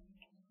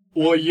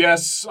well,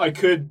 yes, I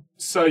could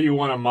sell you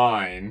one of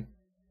mine.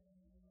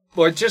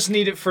 Well, I just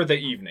need it for the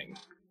evening.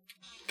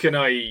 Can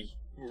I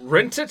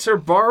rent it or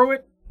borrow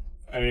it?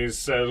 And he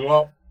says,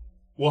 well,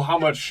 how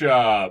much do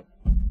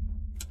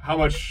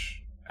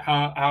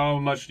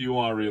you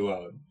want to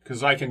reload?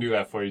 Because I can do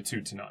that for you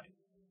too tonight.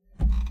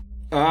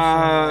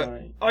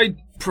 I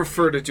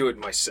prefer to do it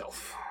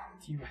myself.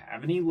 Do you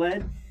have any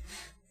lead?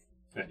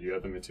 Yeah, you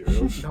have the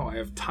materials. No, I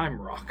have Time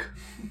Rock.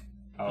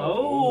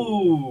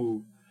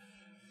 Oh.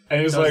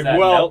 And he's Does like, that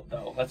well, melt,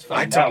 though? Let's I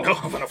find don't out. know.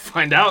 I'm gonna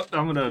find out.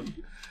 I'm gonna.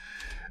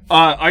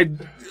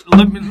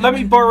 Let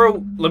me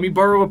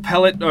borrow a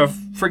pellet, a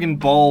friggin'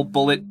 ball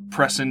bullet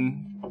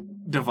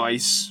pressing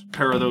device,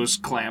 pair of those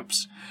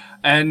clamps,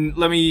 and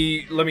let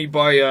me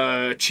buy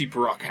a cheap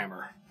rock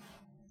hammer.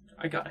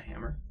 I got a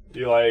hammer.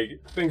 he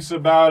thinks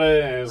about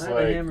it and is I have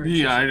a hammer.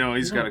 Yeah, I know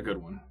he's got a good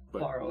one.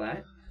 But Borrow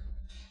that.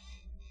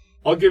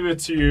 I'll give it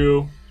to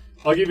you.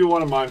 I'll give you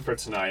one of mine for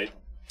tonight.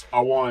 I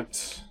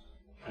want,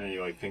 and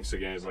he thinks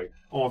again. He's I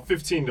want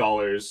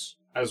 $15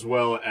 as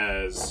well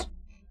as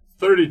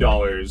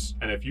 $30,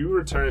 and if you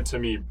return it to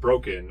me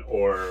broken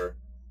or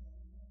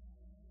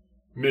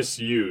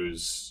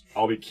misused,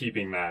 I'll be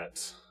keeping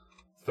that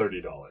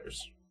 $30.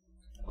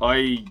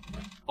 I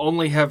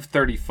only have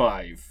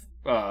 35.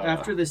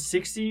 After the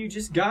 60 you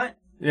just got?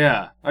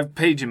 Yeah, I've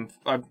paid him.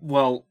 I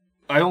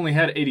only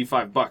had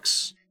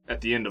 $85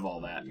 at the end of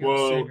all that. gotta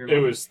Well, save your it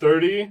money. was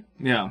 30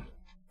 Yeah.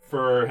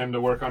 for him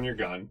to work on your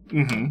gun.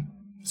 Mm-hmm.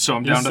 So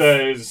I'm He down to.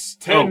 says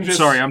 10.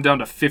 I'm down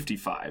to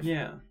 55.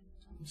 Yeah.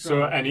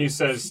 So, and he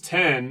says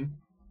 10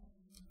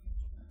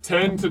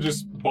 to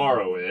just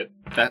borrow it.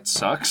 That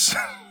sucks.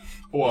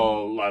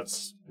 Well,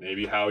 that's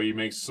maybe how he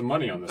makes some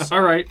money on this. All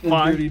right, A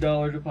fine.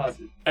 $30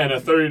 deposit. And a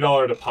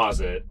 $30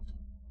 deposit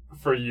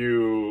for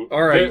you.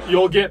 All right. that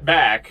you'll get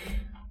back.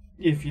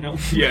 If you don't.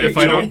 Yeah, If if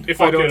I you don't don't if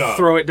I fuck it don't up.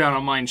 throw it down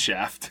a mine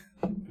shaft.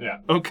 Yeah.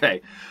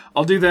 Okay,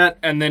 I'll do that,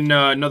 and then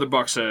another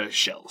box of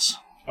shells.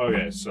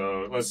 Okay,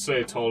 so let's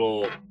say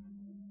total,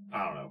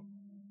 I don't know.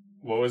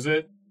 What was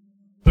it?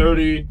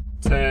 30,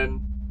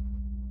 10,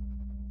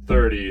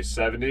 30,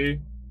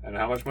 70. And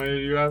how much money do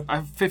you have? I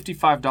have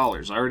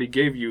 $55. I already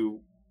gave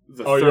you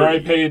the. Oh, 30. you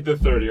already paid the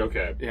 30.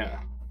 Okay. Yeah.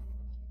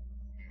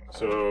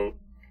 So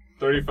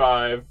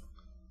 35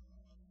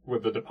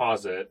 with the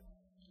deposit.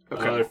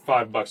 Okay. Another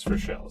 $5 for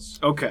shells.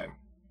 Okay.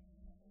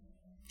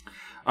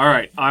 All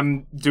right,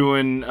 I'm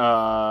doing.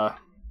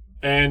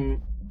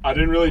 And I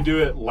didn't really do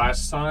it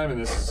last time,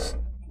 and this is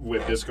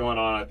with this going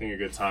on, I think a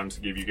good time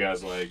to give you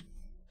guys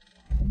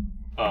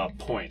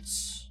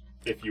points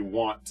if you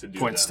want to do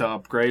Points them. to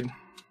upgrade.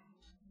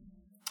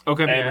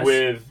 Okay. And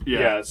with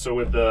Yeah. so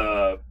with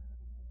the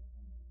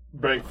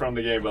break from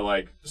the game,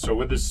 but so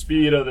with the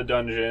speed of the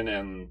dungeon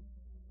and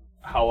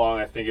how long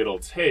I think it'll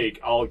take,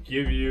 I'll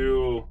give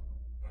you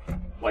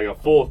a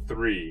full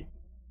 3.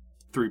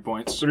 3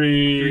 points.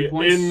 3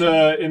 points? in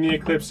the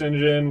Eclipse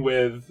engine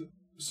with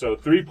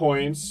 3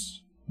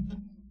 points.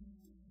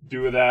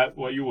 Do with that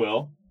what you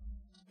will.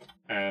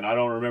 And I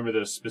don't remember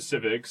the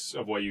specifics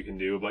of what you can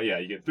do, but yeah,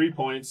 you get 3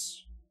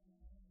 points.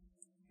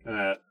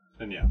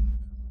 And yeah.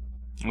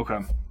 Okay.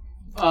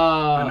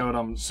 I know what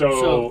I'm.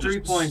 So 3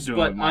 just points, doing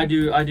but with I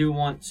mine. do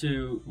want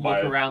to look Buy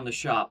it. around the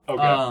shop.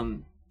 Okay.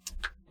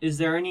 Is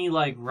there any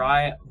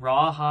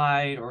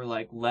rawhide or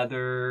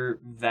leather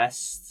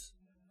vest?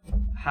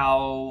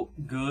 How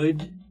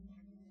good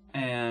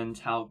and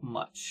how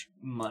much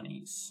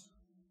monies?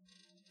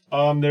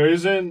 There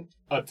isn't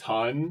a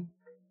ton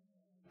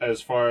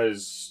as far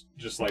as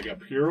just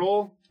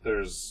apparel.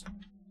 There's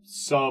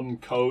some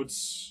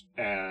coats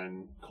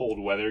and cold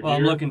weather Well,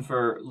 gear. I'm looking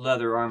for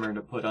leather armor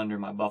to put under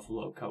my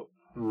buffalo coat.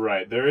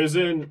 Right. There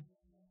isn't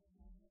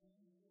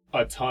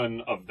a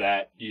ton of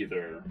that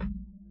either.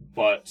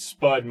 But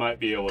Spud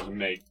might be able to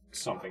make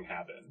something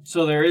happen.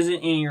 So there isn't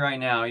any right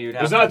now. You'd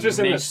have It's to not just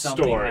in make the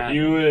something store. happen.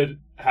 You would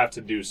have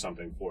to do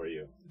something for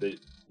you that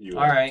you would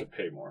All have right. to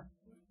pay more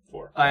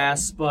for. I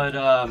asked Spud,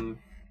 I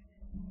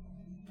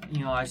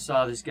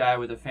saw this guy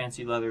with a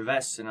fancy leather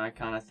vest, and I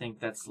kind of think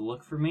that's the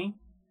look for me.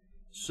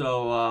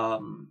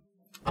 So,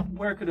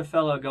 where could a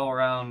fella go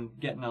around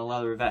getting a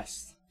leather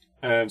vest?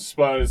 And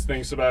Spud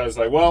thinks about it as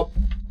well,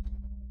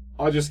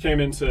 I just came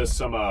into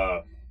some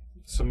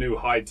new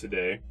hide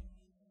today.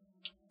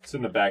 It's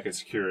in the back.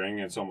 It's curing.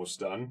 It's almost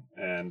done.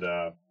 And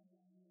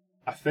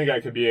I I think I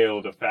could be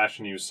able to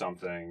fashion you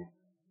something.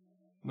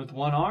 With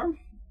one arm?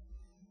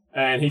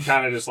 And he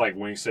kind of just like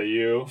winks at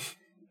you,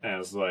 and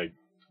it's like,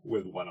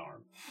 with one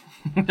arm.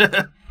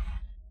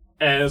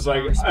 And it's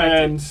like,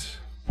 and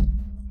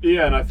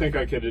yeah, and I think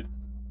I could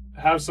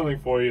have something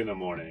for you in the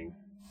morning.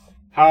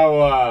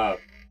 How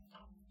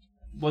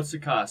What's the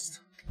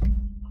cost?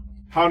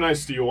 how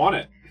nice do you want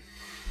it?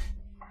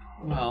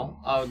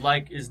 Well, I would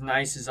like as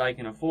nice as I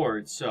can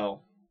afford,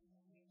 so...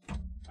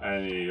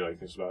 And he like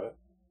thinks about it.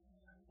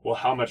 Well,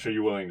 how much are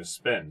you willing to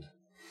spend?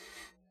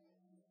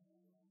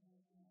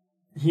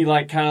 He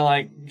like kind of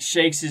like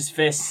shakes his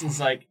fists and is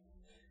like,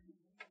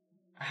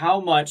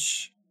 how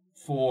much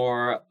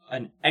for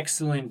an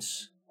excellent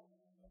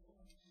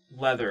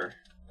leather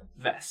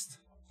vest?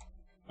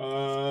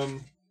 How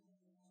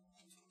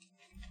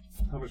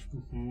much?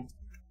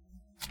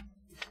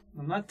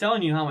 I'm not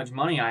telling you how much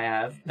money I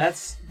have.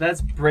 That's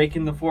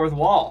breaking the fourth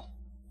wall.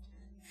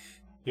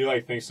 He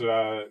like thinks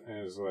about it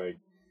and is like,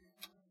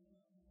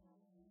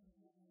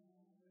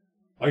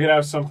 I could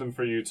have something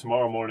for you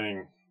tomorrow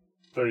morning,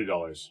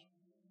 $30.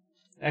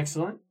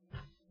 Excellent.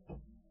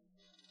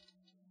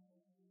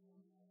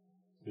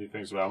 He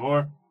thinks about it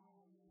more.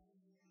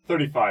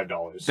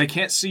 $35. They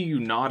can't see you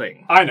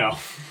nodding. I know.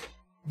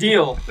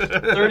 Deal.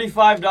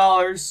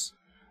 $35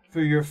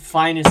 for your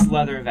finest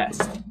leather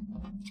vest.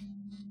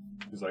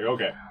 He's like,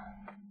 okay,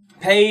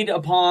 Paid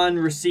upon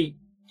receipt.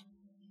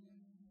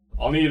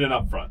 I'll need an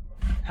upfront.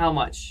 How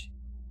much?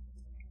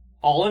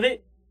 All of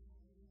it?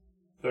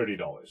 $30.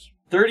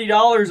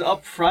 $30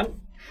 up front?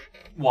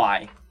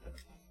 Why?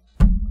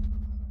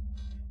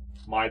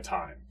 My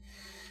time.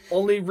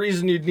 Only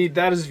reason you'd need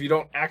that is if you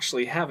don't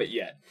actually have it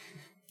yet.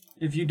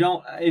 If you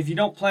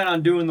don't plan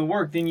on doing the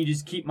work, then you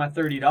just keep my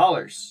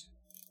 $30.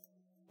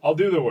 I'll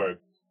do the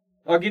work.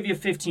 I'll give you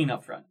 15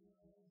 up front.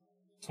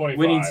 25.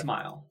 Winning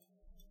smile.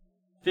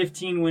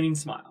 15 winning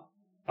smile.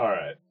 All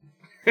right.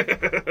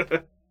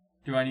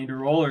 Do I need to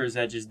roll or is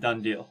that just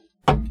done deal?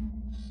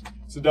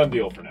 It's a done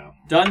deal for now.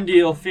 Done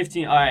deal,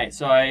 15. All right,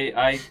 so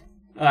I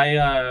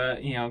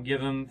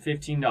give him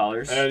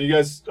 $15. And you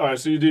guys, all right,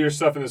 so you do your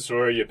stuff in the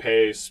store, you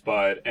pay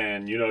Spud,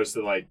 and you notice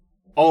that, like,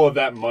 all of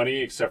that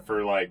money, except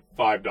for, like,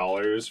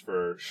 $5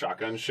 for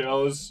shotgun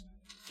shells,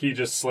 he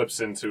just slips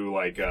into,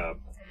 like, a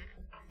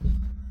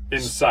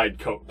inside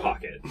coat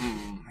pocket.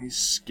 He's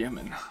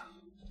skimming.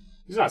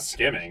 He's not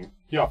skimming.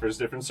 He offers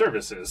different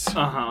services.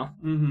 Uh-huh.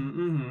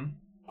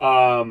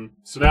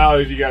 So now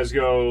you guys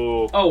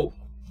go... Oh,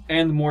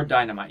 and more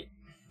dynamite.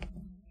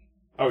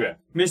 Okay.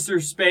 Mr.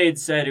 Spade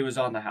said it was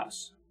on the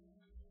house.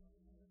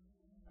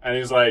 And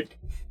he's like,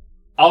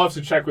 I'll have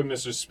to check with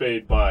Mr.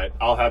 Spade, but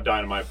I'll have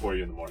dynamite for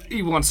you in the morning.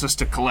 He wants us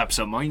to collapse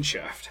a mine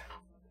shaft.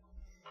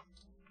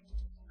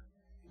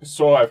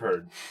 So I've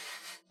heard.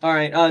 All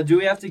right, do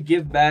we have to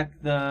give back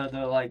the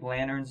like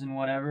lanterns and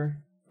whatever?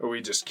 Or we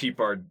just keep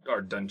our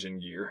dungeon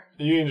gear.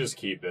 You can just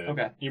keep it.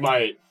 Okay. You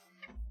might...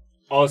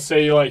 I'll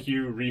say, like,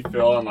 you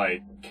refill on,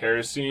 like,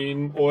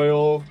 kerosene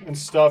oil and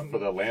stuff for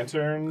the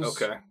lanterns.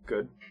 Okay,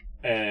 good.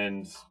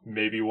 And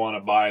maybe want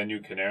to buy a new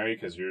canary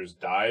because yours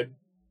died.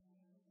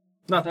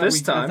 Not I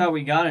this time. thought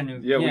we got a new...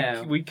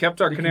 Yeah, we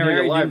kept our the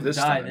canary alive didn't this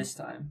die time. this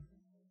time.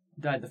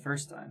 Died the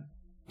first time.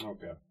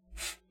 Okay.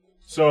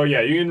 So, yeah,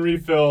 you can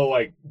refill,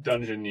 like,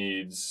 dungeon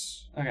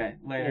needs Okay,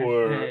 later.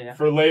 or Yeah.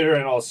 for later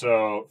and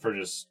also for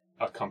just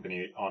a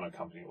company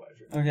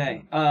ledger.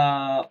 Okay.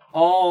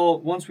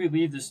 Once we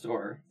leave the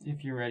store,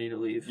 if you're ready to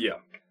leave. Yeah.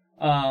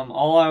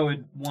 All I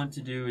would want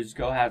to do is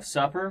go have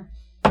supper,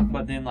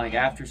 but then like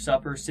after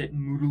supper, sit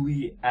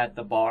moodily at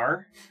the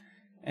bar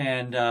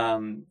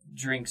and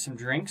drink some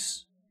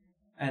drinks,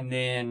 and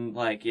then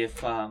like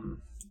if I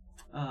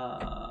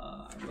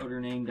wrote her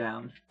name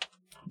down,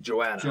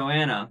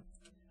 Joanna,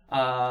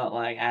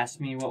 like asked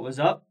me what was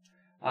up,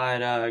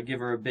 I'd give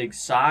her a big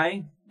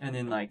sigh and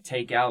then like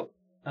take out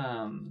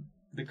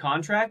the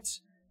contract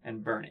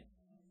and burn it.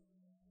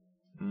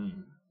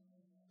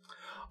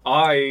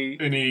 I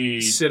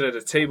Any... sit at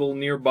a table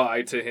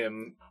nearby to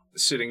him,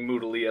 sitting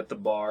moodily at the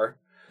bar,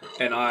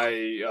 and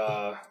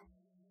I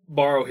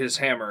borrow his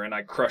hammer and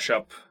I crush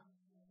up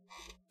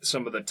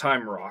some of the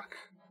time rock,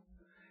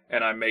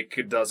 and I make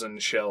a dozen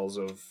shells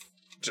of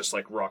just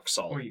like rock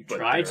salt. Or you but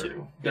try they're-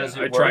 to. Does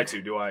I it try work?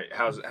 to. Do I?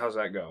 How's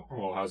that go?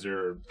 Well, how's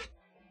your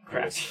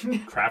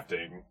Crafting.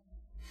 crafting?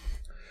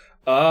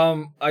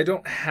 I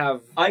don't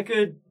have. I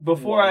could,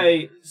 before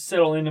I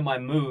settle into my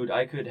mood,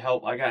 I could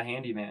help. I got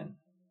handyman.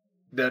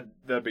 That'd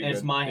be And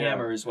it's good. my Yeah.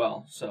 hammer as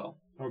well, so.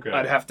 Okay.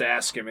 I'd have to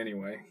ask him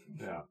anyway.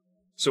 Yeah.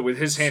 So with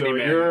his So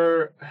handyman,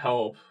 your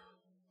help,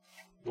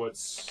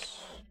 let's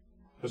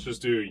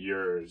just do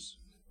yours.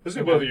 Let's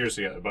do both of yours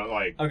together, but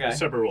like Okay.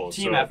 separate roles.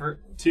 Team So,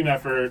 effort. Team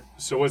effort.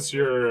 So what's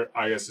your,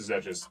 I guess,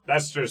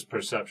 that's just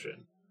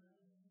perception.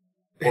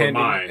 Or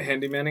mind.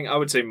 handymanning, I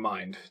would say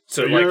mind.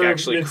 So To like your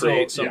actually mental-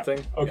 create yeah.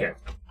 something. Okay.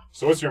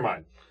 So what's your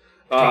mind?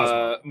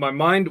 My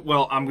mind,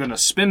 well, I'm going to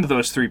spend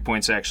those 3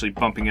 points actually,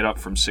 bumping it up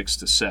from 6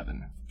 to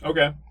 7.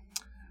 Okay.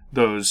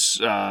 Those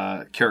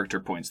character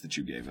points that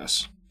you gave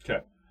us.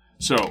 Okay.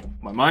 So,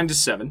 my mind is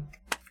 7.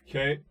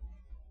 Okay.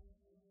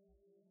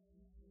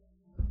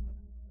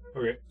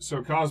 Okay,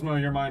 so Cosmo,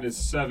 your mind is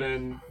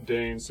 7.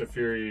 Dane,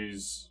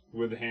 Saphiri's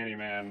with the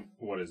handyman.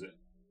 What is it?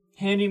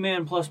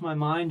 Handyman plus my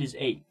mind is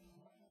 8.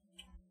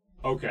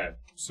 Okay,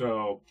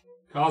 so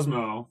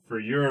Cosmo, for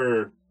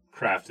your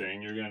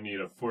crafting, you're going to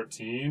need a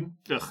 14.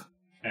 Ugh.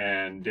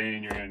 And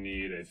Dane, you're going to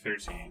need a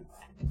 13.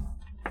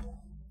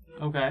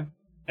 Okay.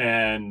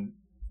 And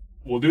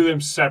we'll do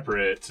them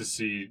separate to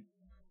see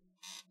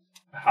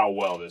how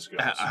well this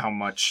goes. How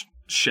much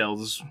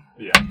shells?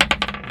 Yeah,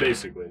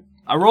 basically.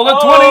 I rolled a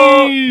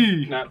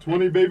 20! Not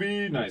 20,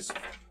 baby. Nice.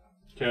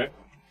 Okay.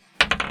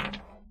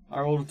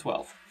 I rolled a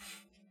 12.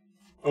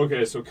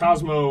 Okay, so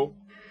Cosmo...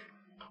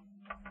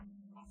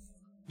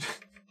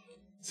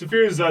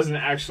 Saphira's doesn't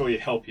actually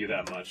help you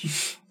that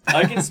much.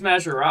 I can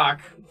smash a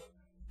rock.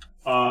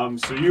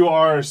 So you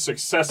are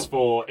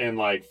successful in,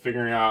 like,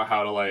 figuring out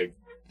how to, like,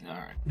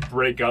 Alright.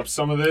 break up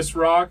some of this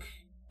rock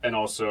and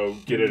also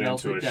get it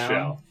Melt into it a down.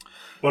 shell.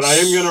 But I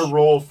am going to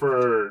roll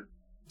to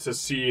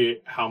see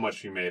how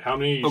much you made. How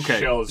many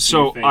shells do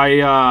you think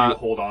you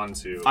hold on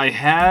to? I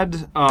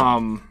had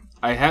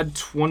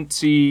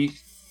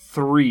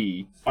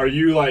 23 Are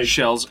you, like,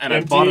 shells, and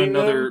emptying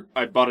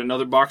I bought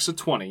another box of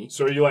 20.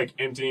 So are you, like,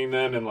 emptying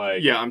them and,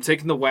 like... Yeah, I'm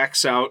taking the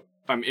wax out,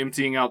 I'm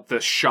emptying out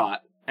the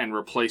shot, and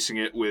replacing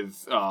it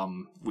with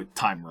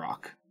Time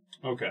Rock.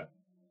 Okay.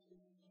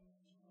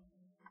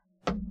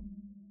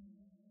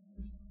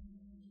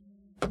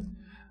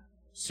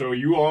 So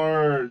you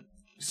are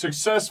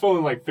successful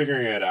in, like,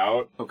 figuring it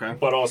out. Okay.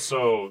 But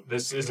also,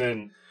 this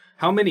isn't...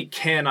 How many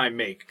can I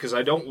make? Because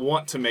I don't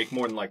want to make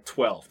more than, like,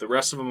 12. The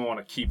rest of them I want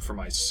to keep for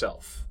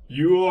myself.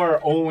 You are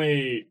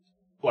only,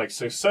 like,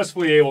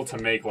 successfully able to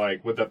make,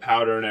 like, with the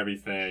powder and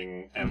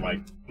everything, and, like,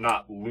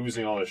 not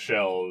losing all the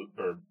shell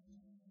or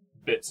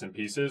bits and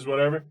pieces,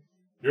 whatever.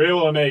 You're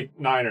able to make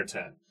 9 or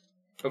 10.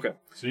 Okay.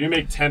 So you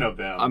make 10 of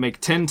them. I make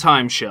 10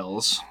 time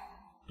shells.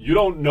 You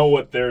don't know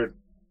what they're...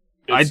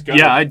 I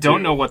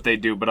don't know what they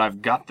do, but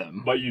I've got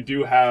them. But you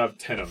do have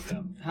 10 of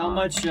them. How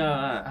much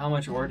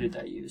ore did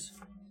that use?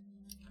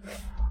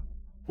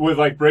 With,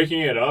 like, breaking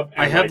it up,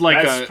 and, I had,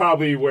 like, that's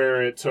probably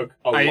where it took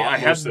a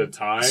lot most of the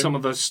time. Some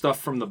of the stuff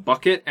from the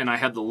bucket, and I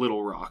had the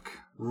little rock.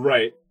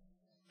 Right.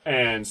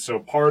 And so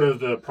part of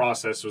the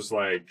process was,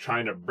 like,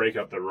 trying to break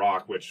up the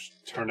rock, which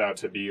turned out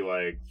to be,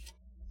 like,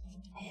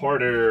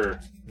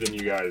 harder than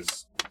you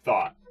guys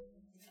thought.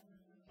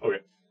 Okay.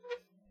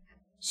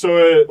 So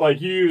it,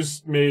 like,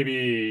 used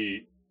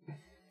maybe,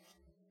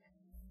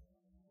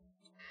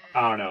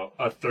 I don't know,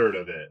 a third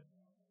of it.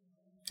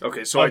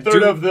 Okay, so I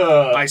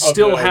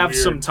still have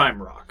some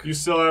time rock. You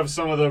still have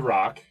some of the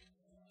rock.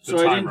 So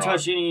I didn't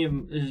touch any of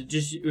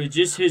it was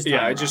just his time.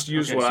 Yeah, I rock. just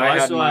used okay, what so I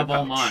had still in my have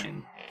all pouch.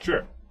 mine.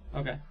 Sure.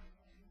 Okay.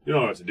 You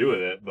don't know what to do with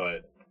it,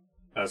 but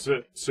that's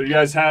it. So you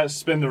guys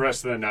spend the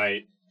rest of the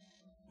night,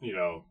 you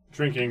know,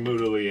 drinking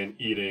moodily and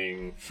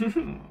eating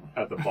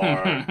at the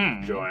bar.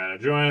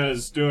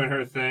 Joanna's doing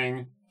her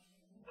thing.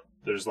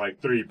 There's like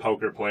 3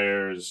 poker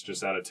players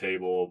just at a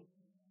table.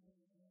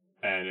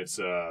 And it's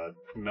a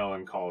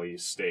melancholy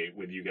state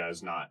with you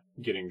guys not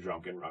getting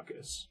drunk in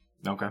ruckus.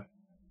 Okay.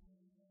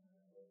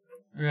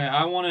 Okay,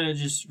 I want to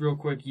just real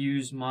quick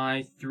use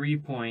my 3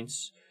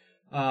 points.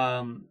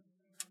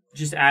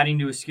 Just adding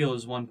to a skill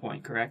is 1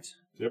 point, correct?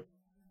 Yep.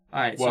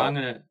 Alright, so I'm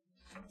going to...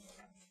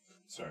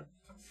 Sorry.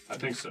 I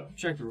think so.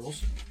 Check the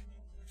rules.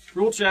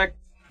 Rule check.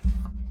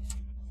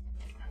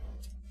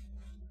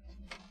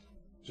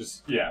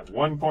 Just,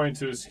 1 point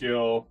to a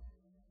skill,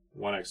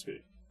 1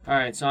 XP.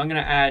 Alright, so I'm going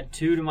to add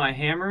 2 to my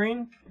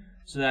hammering,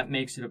 so that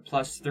makes it a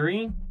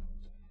 +3.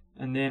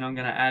 And then I'm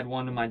going to add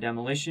 1 to my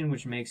demolition,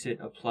 which makes it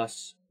a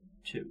 +2.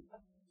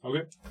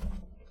 Okay.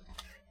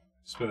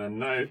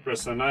 Spend the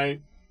rest of the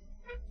night,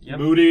 Yep.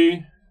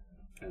 moody,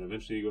 and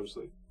eventually you go to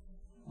sleep.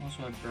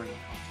 Also, I burn it.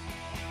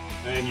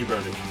 And you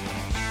burn it.